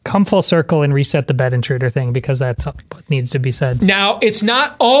 Come full circle and reset the bed intruder thing, because that's what needs to be said. Now, it's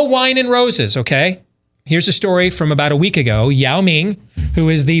not all wine and roses, okay? Here's a story from about a week ago. Yao Ming, who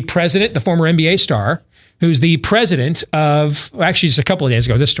is the president, the former NBA star, who's the president of, actually just a couple of days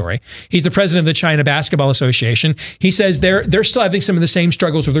ago, this story, he's the president of the China Basketball Association. He says they're still having some of the same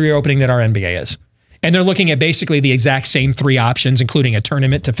struggles with the reopening that our NBA is. And they're looking at basically the exact same 3 options, including a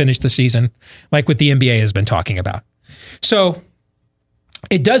tournament to finish the season, like what the NBA has been talking about. So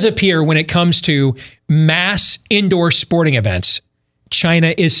it does appear when it comes to mass indoor sporting events,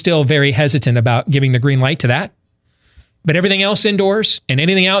 China is still very hesitant about giving the green light to that. But everything else indoors and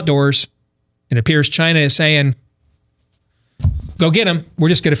anything outdoors, it appears China is saying, go get them. We're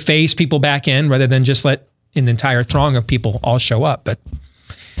just going to phase people back in rather than just let an entire throng of people all show up. But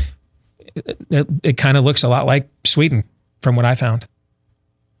it kind of looks a lot like Sweden from what I found.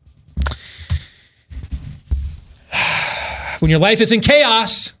 When your life is in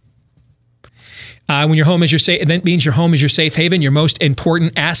chaos, when your home is your safe, that means your home is your safe haven, your most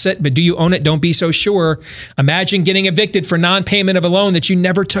important asset. But do you own it? Don't be so sure. Imagine getting evicted for non-payment of a loan that you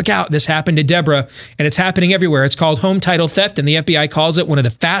never took out. This happened to Deborah, and it's happening everywhere. It's called home title theft, and the FBI calls it one of the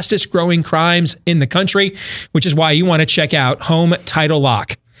fastest growing crimes in the country, which is why you want to check out Home Title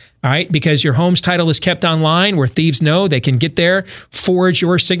Lock. All right, because your home's title is kept online where thieves know they can get there, forge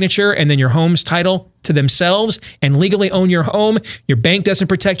your signature, and then your home's title to themselves and legally own your home. Your bank doesn't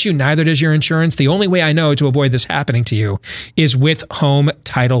protect you, neither does your insurance. The only way I know to avoid this happening to you is with Home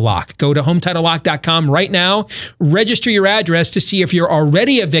Title Lock. Go to HometitleLock.com right now, register your address to see if you're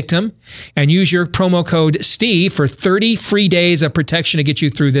already a victim, and use your promo code STEVE for 30 free days of protection to get you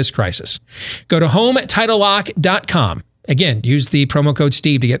through this crisis. Go to HometitleLock.com. Again, use the promo code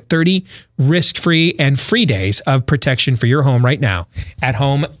STEVE to get 30 risk-free and free days of protection for your home right now at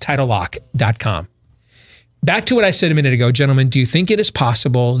HometitleLock.com. Back to what I said a minute ago, gentlemen, do you think it is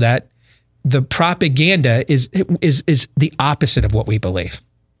possible that the propaganda is the opposite of what we believe?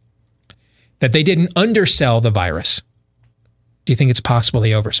 That they didn't undersell the virus? Do you think it's possible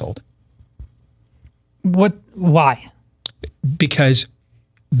they oversold it? Why? Because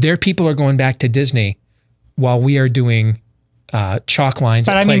their people are going back to Disney while we are doing chalk lines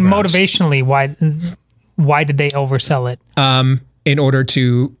at playgrounds. But I mean, motivationally, why did they oversell it? In order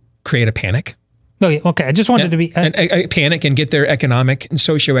to create a panic. Oh, yeah, okay. I just wanted to be... a panic and get their economic and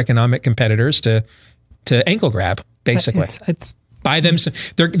socioeconomic competitors to ankle grab, basically. It's buy them some,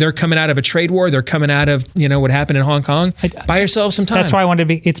 they're coming out of a trade war. They're coming out of, what happened in Hong Kong. Buy yourself some time. That's why I wanted to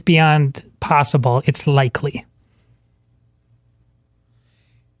be... It's beyond possible. It's likely.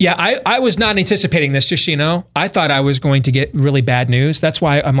 Yeah, I was not anticipating this, just so you know. I thought I was going to get really bad news. That's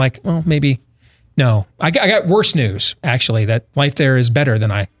why I'm like, well, maybe. No, I got worse news, actually, that life there is better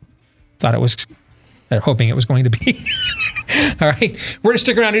than I thought it was hoping it was going to be. All right. We're going to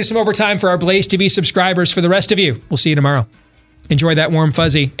stick around and do some overtime for our Blaze TV subscribers. For the rest of you, we'll see you tomorrow. Enjoy that warm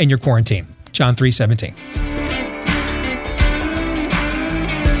fuzzy in your quarantine. John 3:17.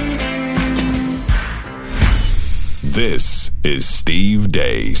 This is Steve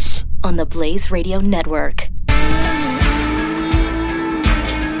Deace on the Blaze Radio Network.